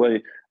this is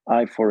why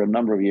I, for a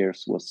number of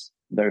years, was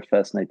very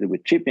fascinated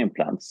with chip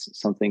implants,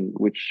 something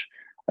which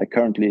I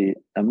currently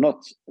am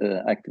not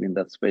active in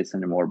that space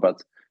anymore,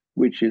 but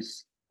which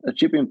is a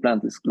chip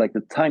implant is like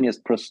the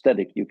tiniest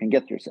prosthetic you can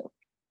get yourself.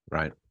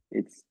 Right.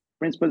 It's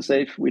principally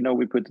safe. We know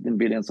we put it in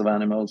billions of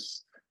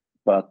animals,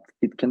 but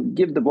it can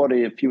give the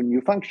body a few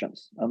new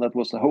functions. And that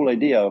was the whole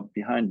idea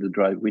behind the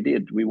drive we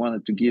did. We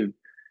wanted to give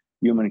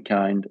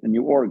humankind a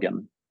new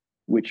organ,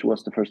 which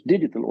was the first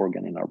digital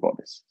organ in our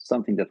bodies,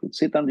 something that would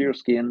sit under your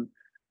skin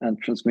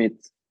and transmit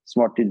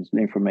smart digital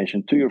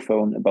information to your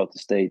phone about the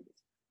state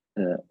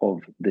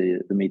of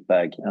the meat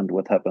bag and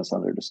what happens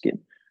under the skin.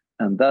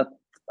 And that,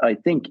 I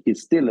think,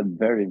 is still a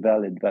very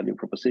valid value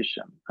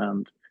proposition.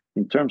 And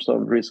in terms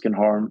of risk and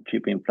harm,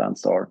 chip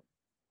implants are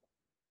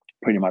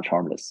pretty much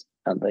harmless,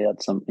 and they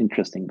add some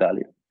interesting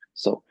value.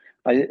 So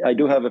I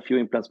do have a few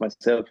implants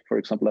myself. For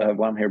example, I have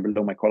one here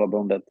below my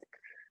collarbone that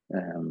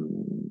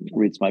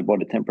reads my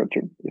body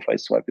temperature if I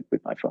swipe it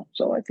with my phone.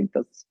 So I think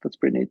that's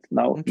pretty neat.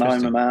 Now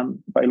I'm a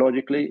man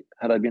biologically.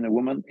 Had I been a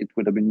woman, it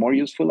would have been more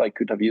useful. I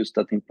could have used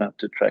that implant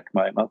to track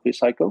my monthly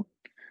cycle.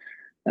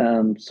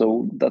 And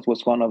so that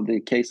was one of the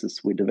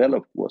cases we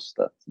developed, was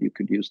that you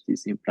could use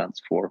these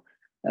implants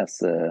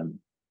as a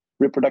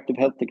reproductive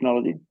health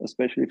technology,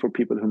 especially for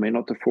people who may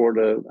not afford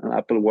an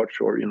Apple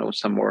Watch or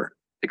some more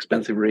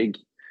expensive rig.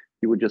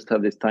 You would just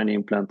have this tiny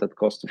implant that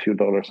costs a few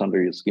dollars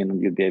under your skin,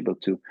 and you'd be able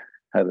to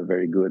have a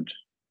very good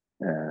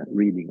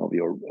reading of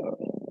your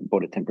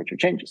body temperature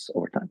changes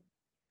over time.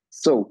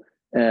 So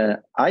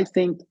I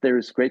think there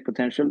is great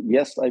potential.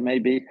 Yes, I may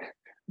be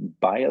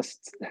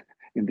biased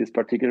in this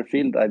particular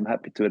field, I'm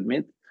happy to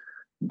admit,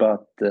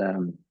 but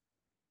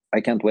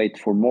I can't wait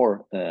for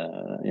more,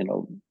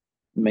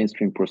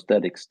 mainstream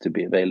prosthetics to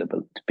be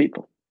available to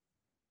people.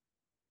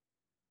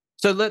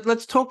 So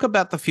let's talk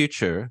about the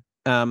future,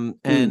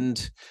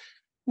 and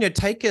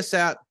take us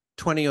out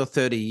 20 or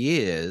 30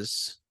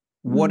 years.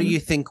 What do you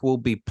think will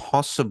be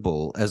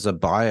possible as a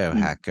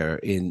biohacker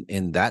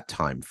in that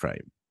time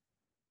frame?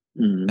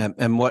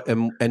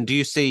 And do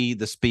you see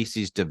the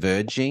species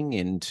diverging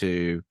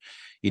into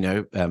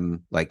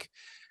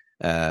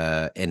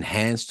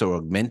enhanced or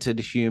augmented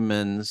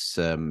humans?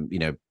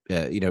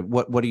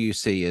 What do you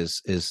see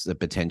as the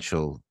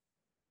potential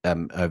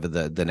over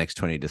the next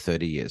 20 to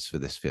 30 years for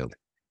this field?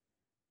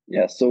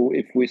 Yeah, so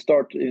if we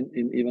start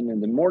even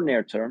in the more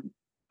near term,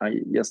 I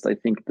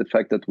think the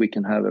fact that we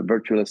can have a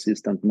virtual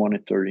assistant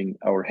monitoring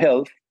our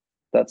health,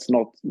 that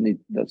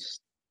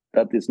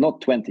is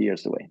not 20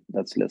 years away.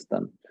 That's less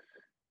than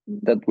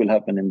that will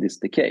happen in this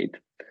decade.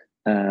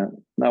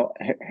 Now,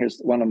 here's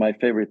one of my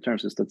favorite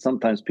terms, is that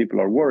sometimes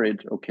people are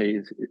worried,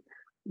 okay,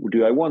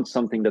 do I want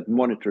something that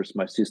monitors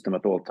my system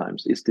at all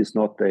times? Is this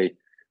not a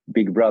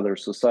Big Brother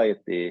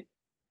society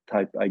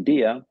type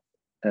idea?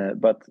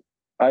 But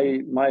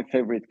my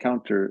favorite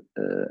counter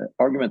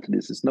argument to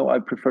this is, no, I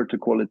prefer to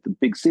call it the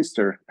Big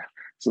Sister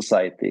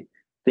society,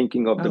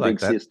 thinking of the Big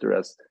Sister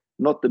as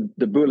not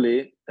the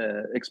bully,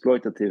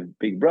 exploitative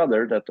Big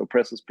Brother that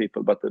oppresses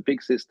people, but the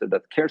Big Sister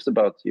that cares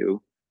about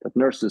you, that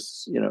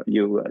nurses,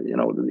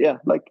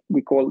 like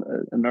we call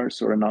a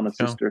nurse or a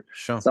non-sister,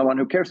 someone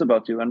who cares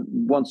about you and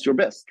wants your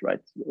best,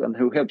 right? And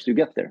who helps you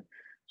get there.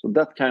 So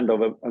that kind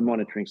of a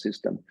monitoring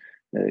system.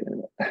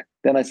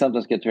 Then I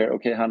sometimes get to hear,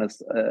 okay,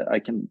 Hannes, I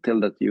can tell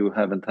that you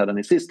haven't had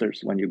any sisters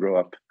when you grow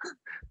up.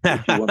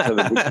 If you won't have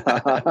a big...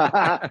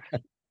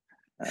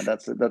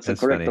 That's a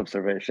correct funny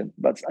observation,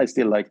 but I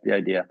still like the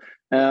idea.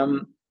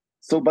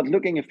 But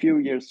looking a few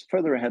years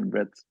further ahead,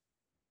 Brett,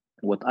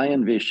 what I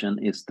envision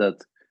is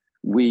that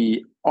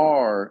we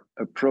are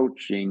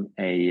approaching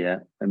a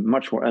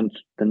much more, and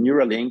the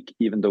Neuralink,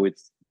 even though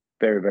it's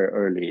very, very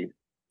early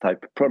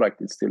type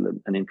product, it's still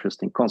an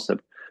interesting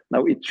concept.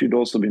 Now, it should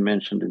also be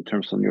mentioned in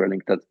terms of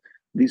Neuralink that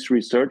this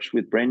research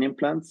with brain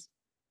implants,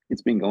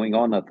 it's been going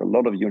on at a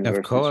lot of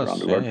universities around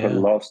the world for the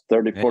last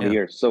 30, 40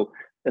 years. So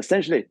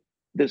essentially,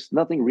 there's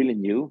nothing really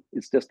new.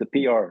 It's just the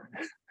PR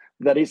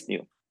that is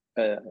new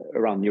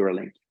around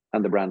Neuralink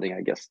and the branding,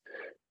 I guess.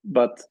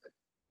 But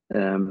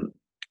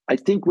I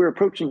think we're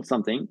approaching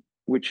something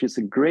which is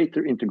a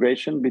greater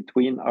integration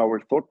between our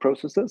thought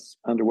processes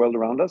and the world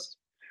around us,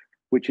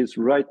 which is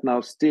right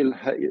now still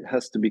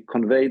has to be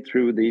conveyed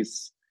through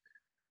these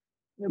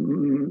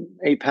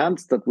ape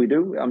hands that we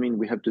do. I mean,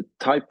 we have to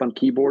type on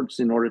keyboards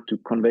in order to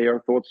convey our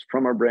thoughts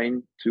from our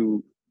brain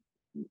to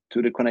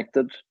the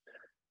connected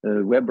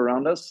web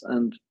around us.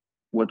 And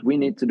what we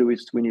need to do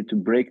is we need to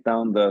break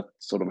down the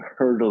sort of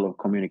hurdle of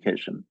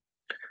communication,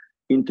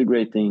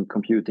 integrating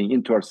computing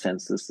into our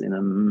senses in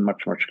a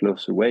much, much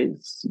closer way.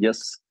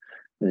 Yes,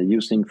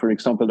 using, for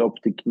example, the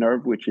optic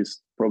nerve, which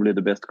is probably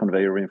the best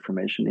conveyor of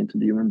information into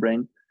the human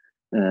brain,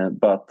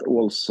 but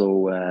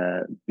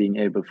also being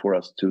able for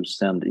us to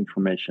send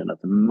information at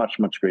a much,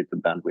 much greater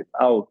bandwidth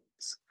out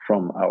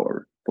from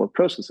our thought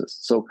processes.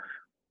 So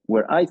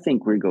where I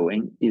think we're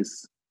going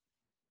is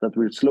that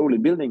we're slowly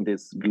building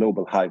this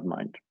global hive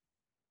mind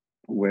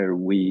where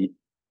we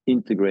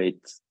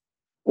integrate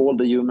all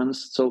the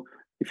humans. So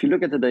if you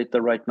look at the data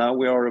right now,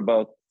 we are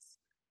about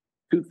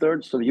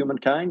 2/3 of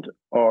humankind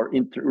are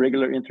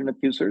regular internet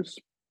users.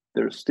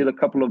 There's still a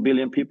couple of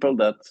billion people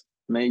that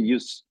may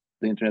use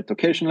the internet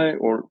occasionally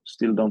or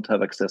still don't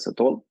have access at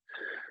all.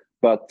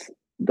 But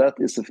that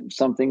is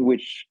something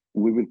which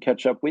we will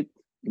catch up with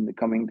in the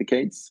coming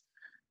decades.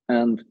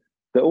 And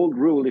the old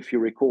rule, if you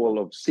recall,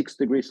 of 6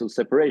 degrees of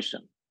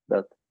separation,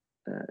 that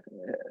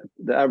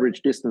the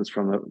average distance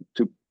from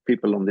two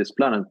people on this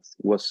planet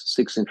was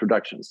 6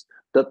 introductions.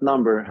 That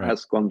number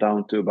has gone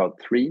down to about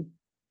 3.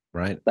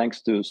 Right.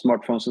 Thanks to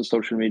smartphones and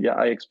social media,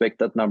 I expect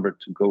that number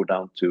to go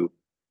down to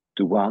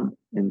 1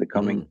 in the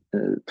coming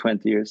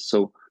 20 years.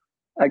 So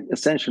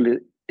essentially,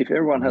 if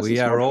everyone has a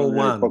smartphone in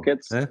their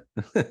pockets,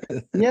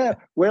 yeah,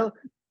 well,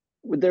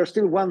 they're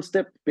still one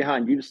step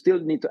behind. You still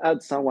need to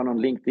add someone on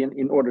LinkedIn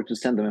in order to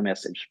send them a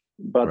message.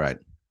 But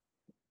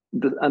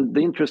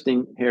the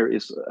interesting here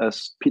is,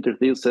 as Peter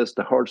Thiel says,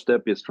 the hard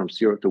step is from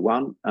 0 to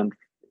 1, and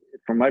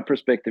from my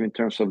perspective, in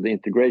terms of the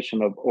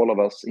integration of all of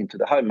us into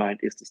the hive mind,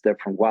 is the step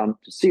from 1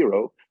 to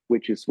 0,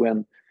 which is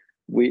when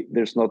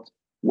there's not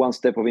one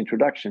step of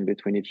introduction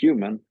between each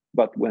human,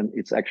 but when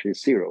it's actually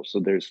 0. So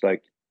there's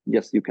like,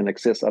 yes, you can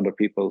access other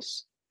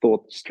people's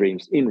thought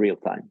streams in real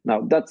time.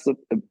 Now, that's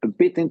a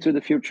bit into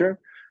the future,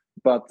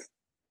 but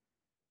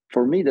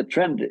for me, the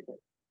trend,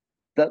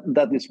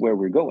 that is where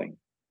we're going.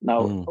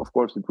 Now, of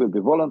course, it will be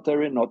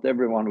voluntary. Not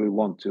everyone will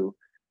want to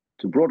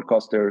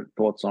broadcast their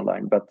thoughts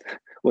online. But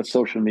what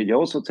social media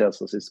also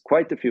tells us is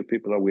quite a few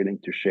people are willing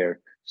to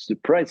share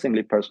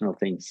surprisingly personal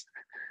things.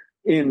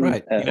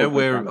 Right,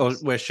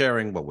 we're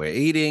sharing what we're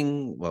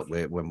eating,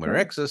 when we're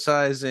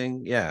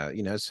exercising. Yeah,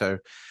 so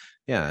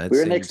yeah,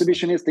 we're an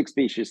exhibitionistic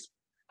species.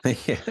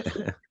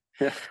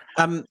 Yeah.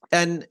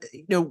 And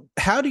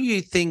how do you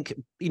think,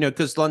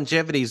 because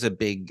longevity is a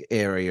big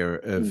area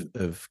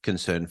of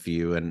concern for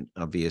you, and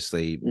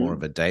obviously more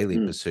of a daily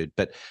pursuit,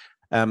 but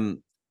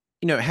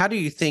how do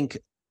you think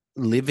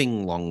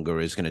living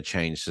longer is going to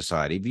change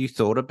society? Have you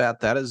thought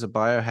about that as a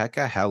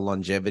biohacker, how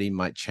longevity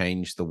might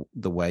change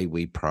the way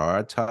we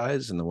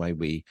prioritize and the way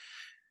we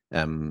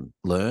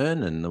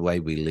learn and the way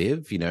we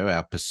live,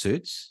 our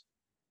pursuits?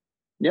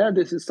 Yeah,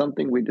 this is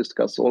something we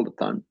discuss all the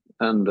time.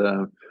 And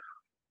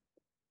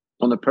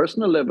on a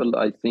personal level,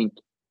 I think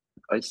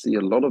I see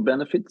a lot of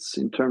benefits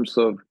in terms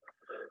of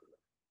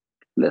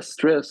less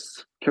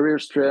stress, career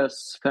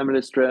stress,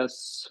 family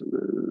stress,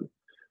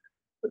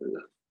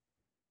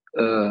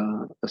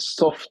 a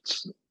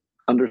soft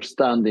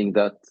understanding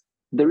that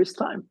there is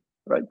time,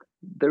 right?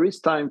 There is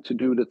time to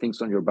do the things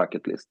on your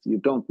bucket list. You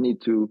don't need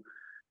to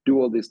do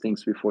all these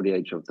things before the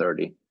age of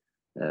 30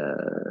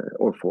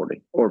 or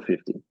 40 or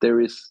 50.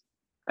 There is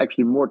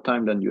actually more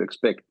time than you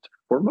expect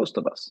for most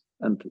of us.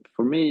 And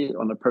for me,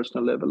 on a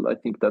personal level, I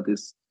think that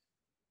is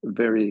a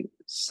very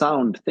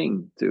sound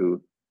thing to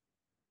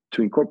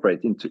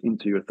incorporate into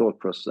your thought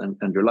process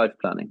and your life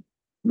planning.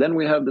 Then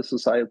we have the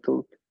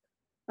societal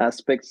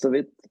aspects of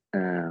it.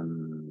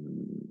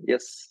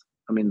 Yes,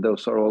 I mean,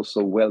 those are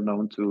also well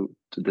known to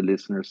the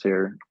listeners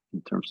here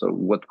in terms of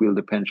what will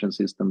the pension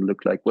system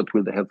look like, what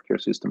will the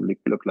healthcare system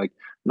look like.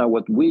 Now,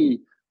 what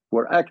we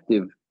were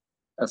active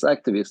as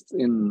activists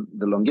in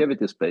the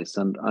longevity space,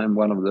 and I'm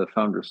one of the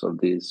founders of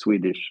the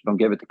Swedish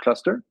Longevity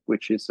Cluster,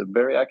 which is a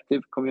very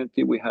active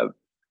community. We have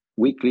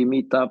weekly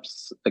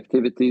meetups,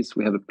 activities.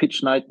 We have a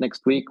pitch night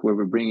next week where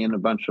we bring in a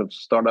bunch of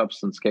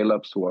startups and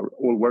scale-ups who are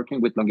all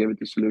working with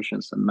longevity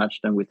solutions and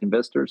match them with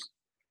investors.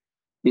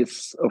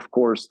 Is, of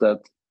course, that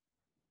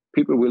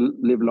people will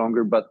live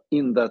longer, but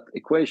in that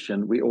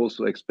equation, we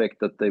also expect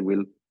that they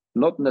will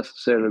not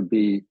necessarily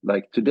be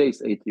like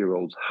today's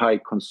 80-year-olds, high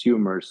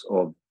consumers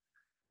of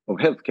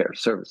healthcare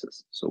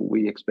services. So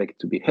we expect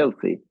to be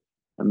healthy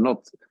and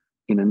not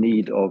in a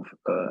need of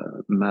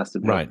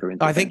massive healthcare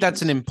interventions. I think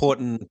that's an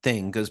important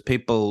thing, because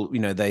people,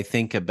 they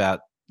think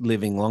about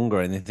living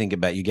longer and they think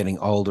about you getting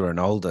older and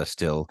older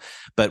still,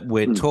 but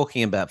we're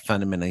talking about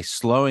fundamentally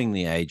slowing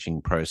the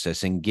aging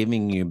process and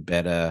giving you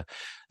better,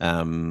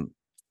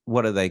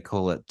 what do they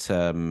call it?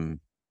 Health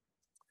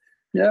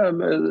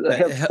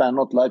span,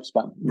 not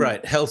lifespan.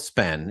 Right, health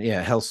span.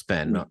 Yeah, health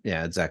span. Not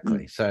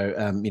exactly. So,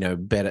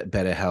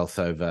 better health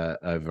over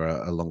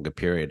a longer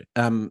period.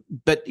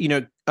 But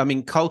I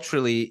mean,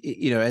 culturally,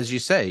 as you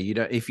say,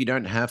 if you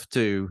don't have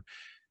to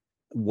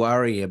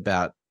worry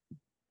about,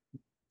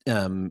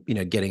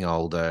 getting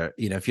older,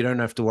 if you don't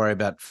have to worry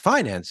about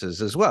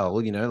finances as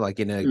well, like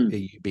in a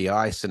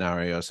UBI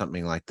scenario or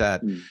something like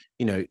that,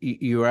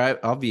 you are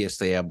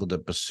obviously able to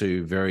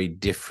pursue very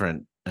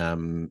different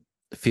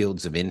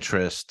fields of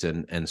interest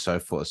and so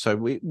forth. So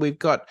we've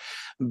got,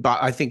 but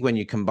I think when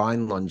you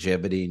combine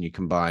longevity and you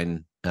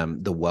combine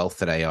the wealth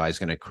that AI is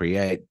going to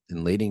create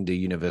and leading to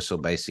universal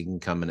basic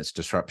income and its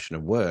disruption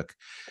of work,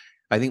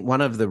 I think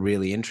one of the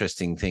really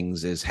interesting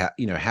things is how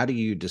do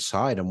you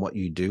decide on what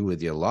you do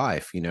with your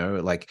life?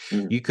 Like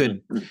you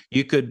could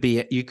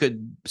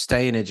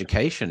stay in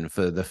education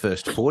for the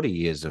first 40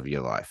 years of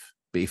your life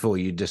before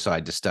you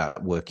decide to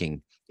start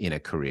working in a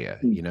career.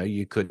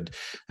 You could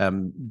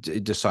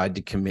decide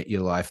to commit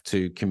your life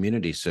to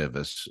community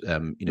service,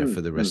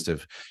 for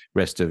the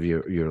rest of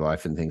your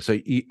life and things. So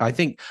I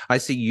think I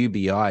see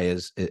UBI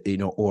as,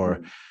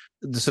 or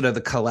the sort of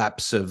the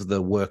collapse of the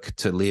work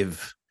to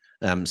live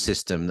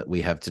system that we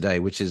have today,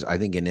 which is, I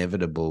think,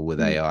 inevitable with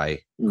AI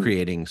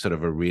creating sort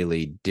of a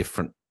really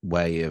different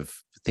way of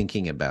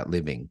thinking about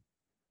living.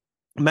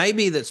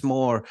 Maybe that's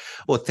more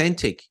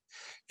authentic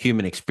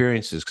human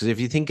experiences, because if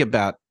you think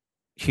about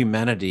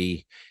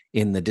humanity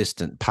in the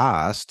distant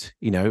past,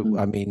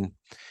 I mean,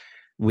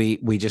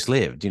 we just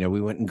lived,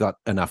 we went and got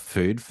enough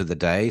food for the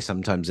day.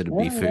 Sometimes it'd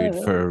be food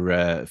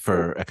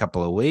for a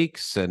couple of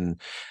weeks,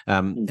 and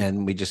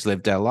we just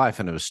lived our life,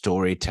 and it was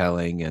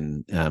storytelling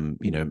and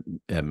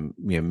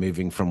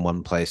moving from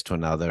one place to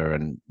another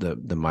and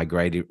the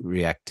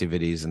migratory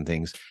activities and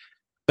things.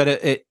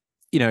 But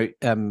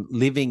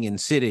living in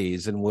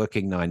cities and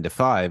working 9 to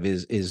 5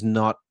 is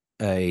not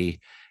the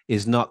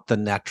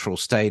natural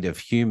state of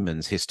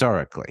humans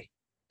historically,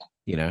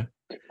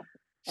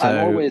 I'm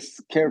So always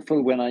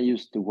careful when I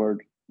use the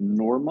word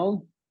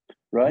normal,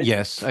 right?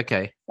 yes,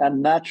 okay,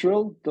 And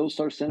natural, those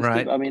are sensitive.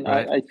 right, I mean,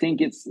 right. I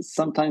think it's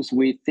sometimes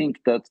we think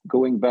that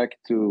going back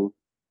to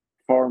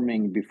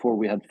farming before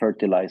we had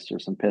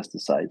fertilizers and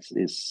pesticides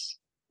is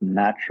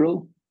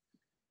natural.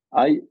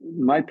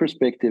 My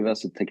perspective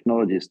as a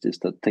technologist is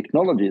that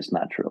technology is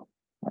natural.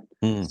 Right?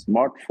 Mm,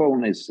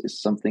 Smartphone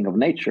is something of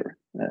nature.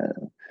 right.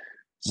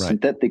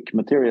 Synthetic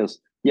materials,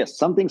 yes,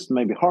 some things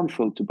may be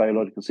harmful to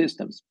biological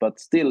systems, but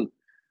still,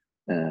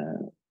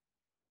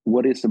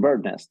 what is a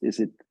bird nest? Is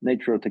it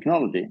nature or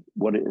technology?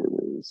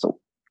 So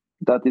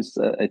that is,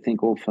 I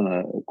think, often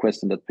a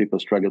question that people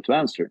struggle to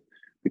answer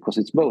because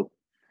it's both.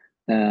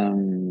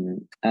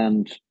 And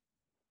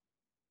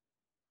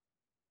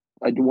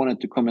I wanted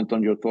to comment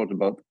on your thought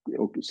about,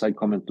 or side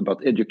comment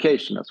about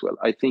education as well.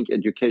 I think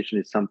education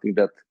is something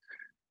that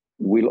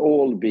we'll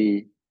all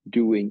be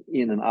doing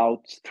in and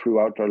out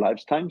throughout our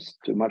lifetimes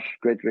to a much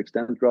greater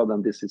extent, rather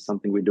than this is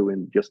something we do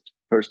in just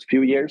first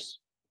few years.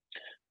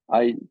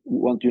 I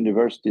want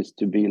universities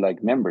to be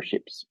like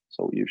memberships.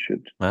 So you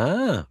should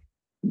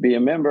be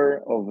a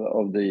member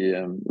of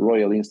the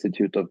Royal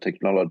Institute of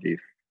Technology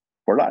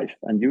for life.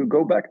 And you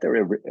go back there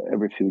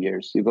every few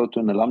years. You go to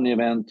an alumni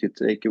event, you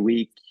take a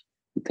week,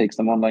 you take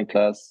some online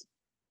class,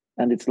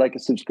 and it's like a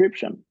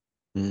subscription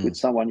with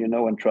someone you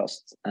know and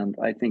trust. And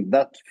I think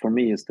that for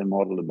me is the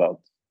model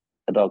about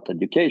adult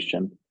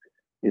education,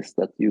 is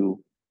that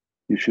you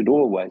should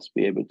always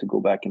be able to go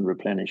back and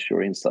replenish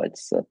your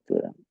insights at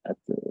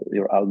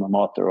your alma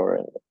mater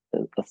or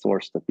a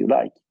source that you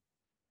like.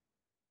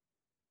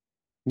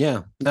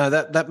 Yeah, no,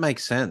 that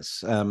makes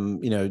sense.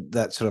 You know,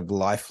 that sort of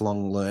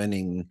lifelong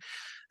learning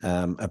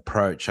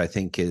approach, I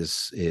think,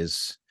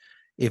 is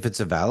if it's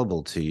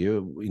available to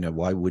you, you know,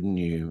 why wouldn't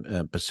you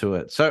pursue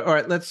it? So, all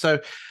right, let's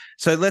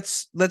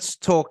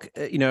talk,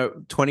 you know,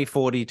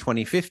 2040,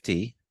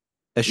 2050,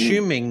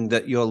 assuming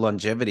that your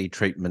longevity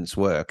treatments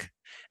work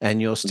and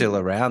you're still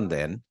around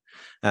then.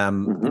 You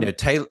know,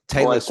 Taylor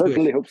I Swift,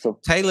 certainly hope so.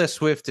 Taylor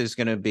Swift is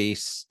going to be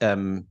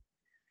in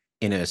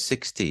her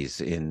 60s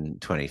in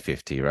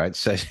 2050, right?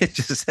 So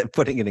just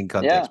putting it in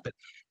context. Yeah. But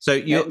so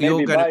you're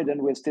Maybe going to Biden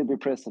will still be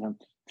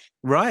president.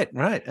 right,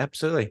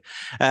 absolutely.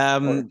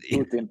 Or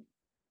Putin.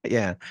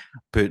 Yeah,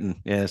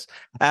 Putin. Yes.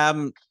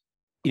 You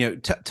know,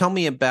 tell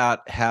me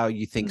about how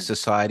you think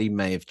society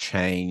may have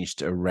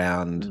changed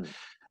around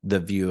the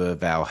view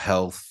of our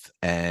health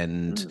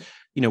and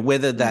you know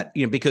whether that,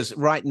 you know, because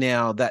right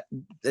now that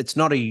it's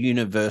not a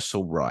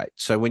universal right.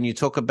 So when you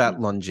talk about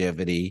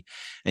longevity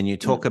and you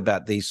talk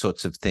about these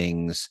sorts of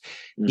things,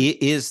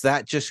 is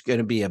that just going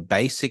to be a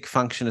basic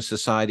function of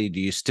society?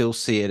 Do you still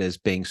see it as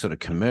being sort of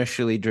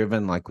commercially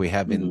driven like we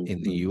have in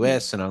the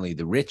US, and only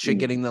the rich are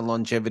getting the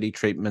longevity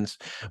treatments?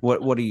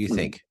 What do you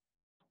think?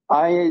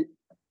 I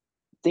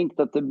think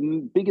that the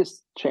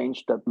biggest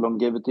change that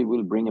longevity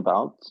will bring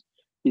about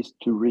is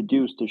to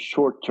reduce the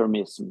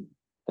short-termism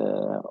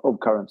of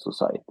current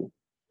society.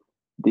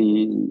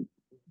 The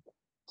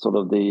sort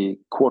of the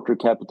quarter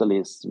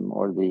capitalism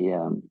or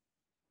the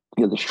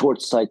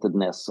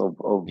short-sightedness of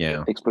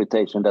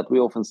exploitation that we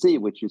often see,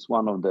 which is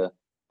one of the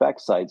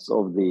backsides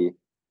of the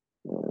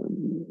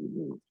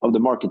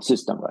market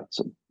system, right?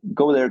 So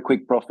go there,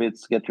 quick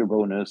profits, get your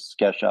bonus,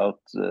 cash out,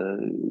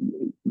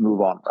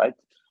 move on, right?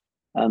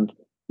 And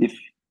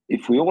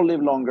if we all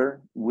live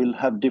longer, we'll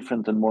have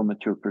different and more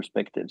mature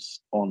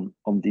perspectives on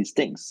these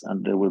things,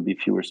 and there will be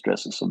fewer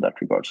stresses in that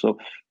regard. So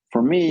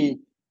for me,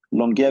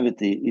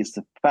 longevity is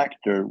a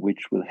factor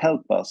which will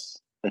help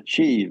us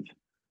achieve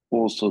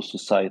also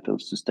societal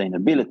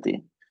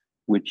sustainability,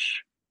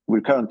 which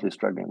we're currently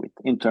struggling with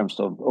in terms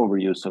of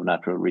overuse of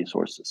natural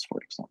resources, for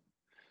example.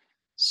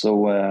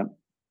 So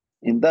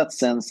in that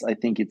sense, I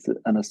think it's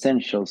an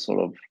essential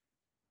sort of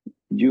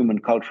human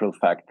cultural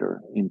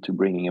factor into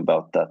bringing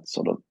about that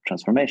sort of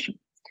transformation.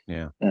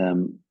 Yeah.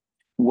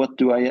 What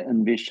do I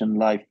envision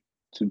life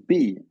to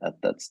be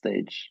at that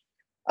stage?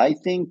 I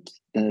think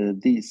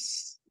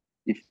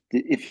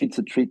if it's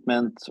a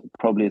treatment,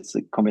 probably it's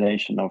a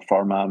combination of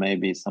pharma,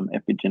 maybe some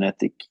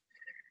epigenetic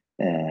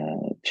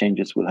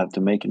changes we'll have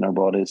to make in our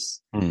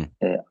bodies.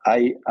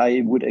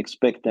 I would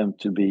expect them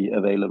to be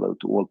available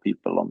to all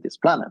people on this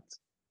planet.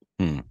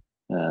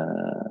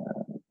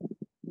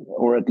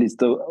 Or at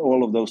least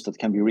all of those that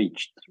can be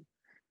reached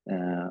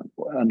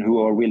and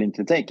who are willing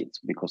to take it.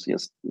 Because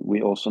yes,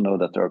 we also know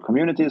that there are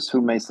communities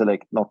who may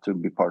select not to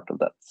be part of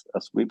that,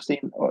 as we've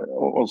seen, or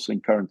also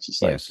in current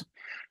society. Yes.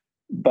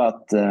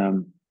 But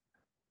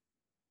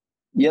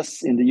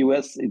yes, in the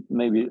US, it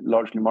may be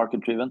largely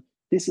market-driven.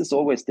 This is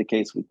always the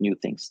case with new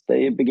things.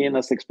 They begin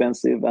as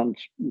expensive and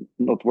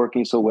not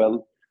working so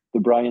well.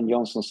 The Brian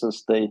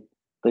Johnsons, they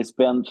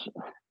spend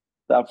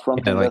the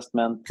upfront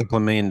investment. Like a couple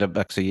of $1 million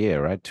a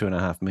year, right?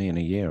 $2.5 million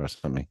a year or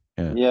something.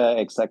 Yeah,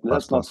 exactly.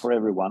 That's not for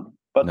everyone.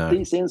 But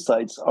these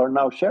insights are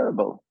now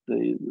shareable.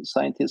 The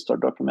scientists are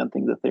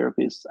documenting the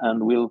therapies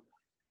and will,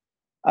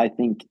 I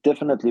think,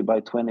 definitely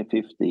by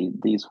 2050,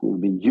 these will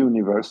be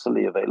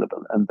universally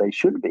available, and they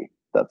should be.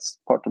 That's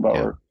part of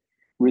our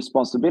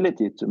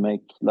responsibility to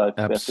make life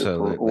better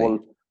for all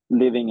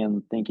living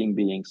and thinking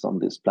beings on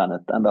this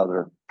planet and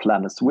other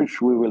planets,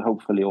 which we will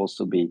hopefully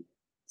also be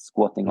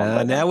squatting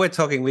on. Now we're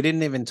talking. We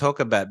didn't even talk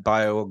about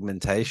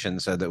bioaugmentation,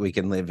 so that we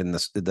can live in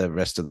the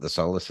rest of the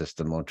solar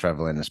system or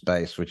travel into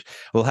space. Which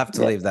we'll have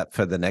to leave that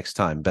for the next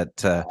time.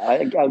 But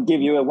I'll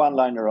give you a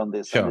one-liner on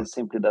this, sure. and it's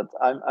simply that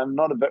I'm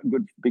not a very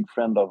big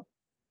friend of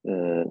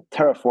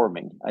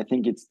terraforming. I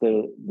think it's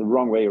the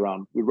wrong way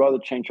around. We'd rather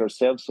change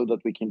ourselves so that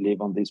we can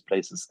live on these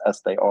places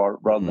as they are,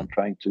 rather than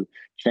trying to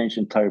change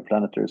entire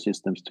planetary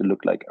systems to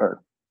look like Earth.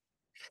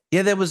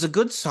 Yeah, there was a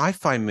good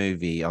sci-fi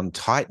movie on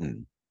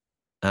Titan.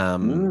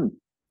 Do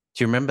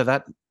you remember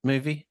that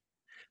movie?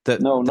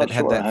 No, not that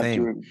had sure. that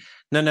theme.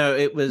 No,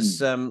 it was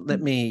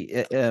let me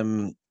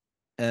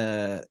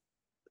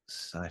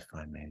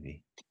sci-fi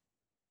movie.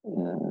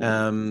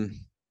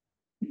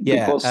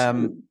 Because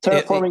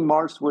terraforming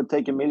Mars would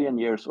take 1 million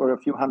years or a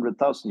few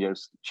 100,000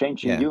 years.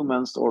 Changing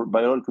humans or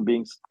biological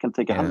beings can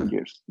take 100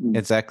 years.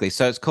 Exactly.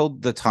 So it's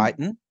called The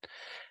Titan.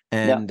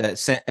 And it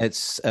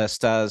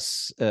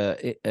stars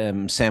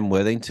Sam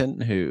Worthington,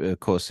 who of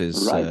course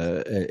is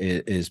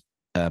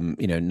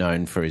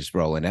known for his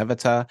role in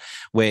Avatar,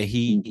 where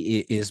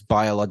he is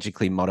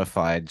biologically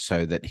modified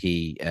so that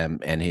he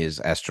and his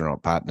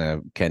astronaut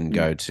partner can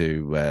go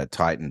to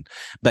Titan,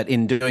 but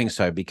in doing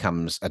so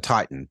becomes a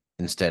Titan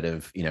instead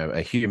of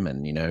a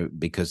human,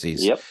 because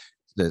he's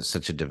there's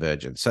such a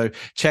divergence. So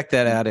check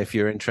that out if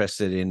you're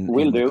interested in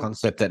the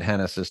concept that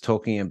Hannes is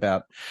talking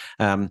about.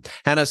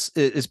 Hannes,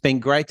 it's been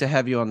great to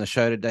have you on the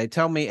show today.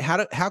 Tell me,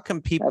 how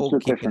can people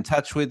keep in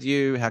touch with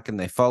you? How can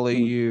they follow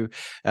you?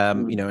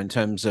 In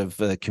terms of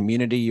the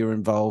community you're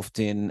involved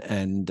in,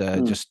 and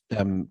just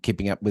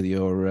keeping up with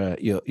your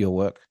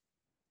work.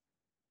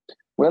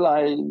 Well,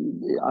 I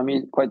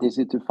mean, quite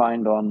easy to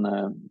find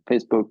on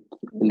Facebook,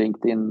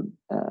 LinkedIn,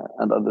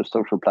 and other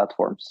social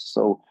platforms.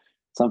 So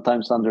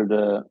sometimes under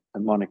the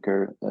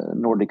moniker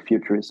Nordic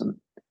Futurism,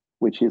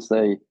 which is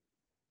a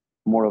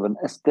more of an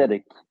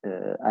aesthetic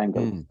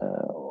angle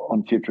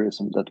on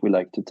futurism that we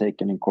like to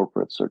take and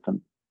incorporate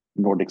certain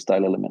Nordic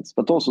style elements,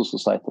 but also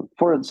societal,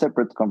 for a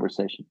separate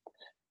conversation.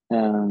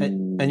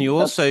 And you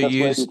also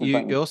use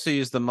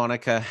the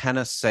moniker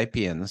Hannes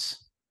Sapiens.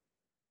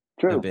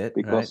 True,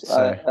 because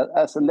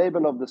as a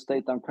label of the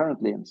state I'm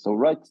currently in. So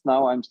right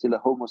now I'm still a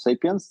Homo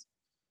sapiens.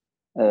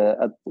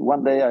 At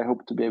one day, I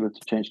hope to be able to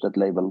change that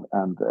label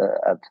and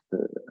add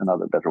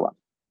another better one.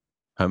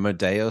 Homo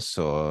Deus,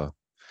 or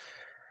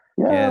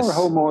or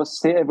Homo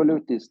se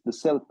evolutis, the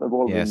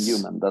self-evolving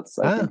human. That's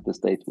I think the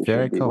state we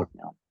should be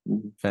working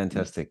on.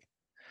 Fantastic.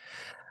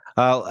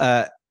 Well,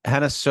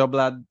 Hannes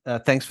Sjoblad,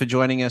 thanks for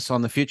joining us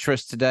on The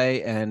Futurist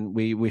today, and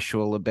we wish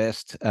you all the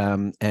best.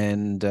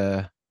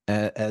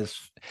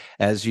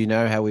 As you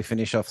know how we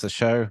finish off the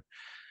show.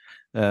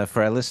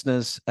 For our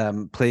listeners,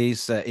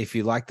 please, if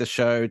you like the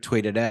show,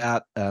 tweet it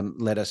out.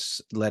 Let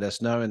us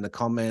know in the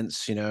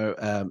comments.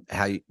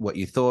 What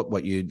you thought,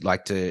 what you'd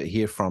like to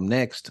hear from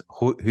next,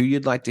 who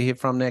you'd like to hear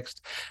from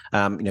next.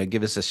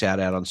 Give us a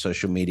shout out on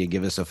social media.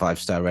 Give us a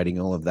 5-star rating.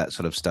 All of that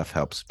sort of stuff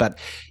helps. But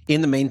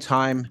in the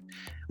meantime,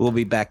 we'll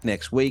be back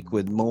next week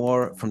with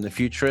more from the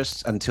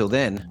Futurists. Until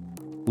then,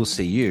 we'll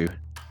see you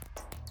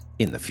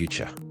in the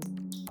future.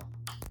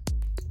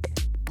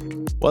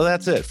 Well,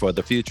 that's it for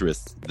the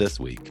Futurists this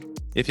week.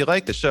 If you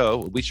like the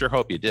show, we sure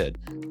hope you did.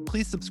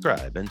 Please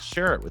subscribe and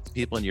share it with the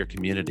people in your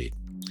community.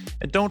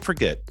 And don't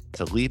forget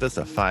to leave us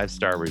a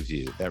 5-star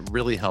review. That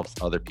really helps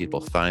other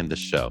people find the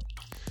show.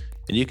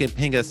 And you can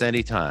ping us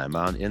anytime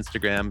on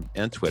Instagram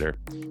and Twitter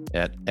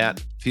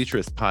at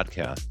Futurist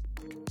Podcast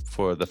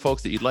for the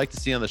folks that you'd like to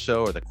see on the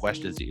show or the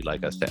questions that you'd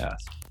like us to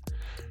ask.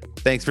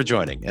 Thanks for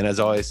joining. And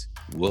as always,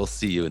 we'll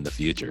see you in the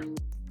future.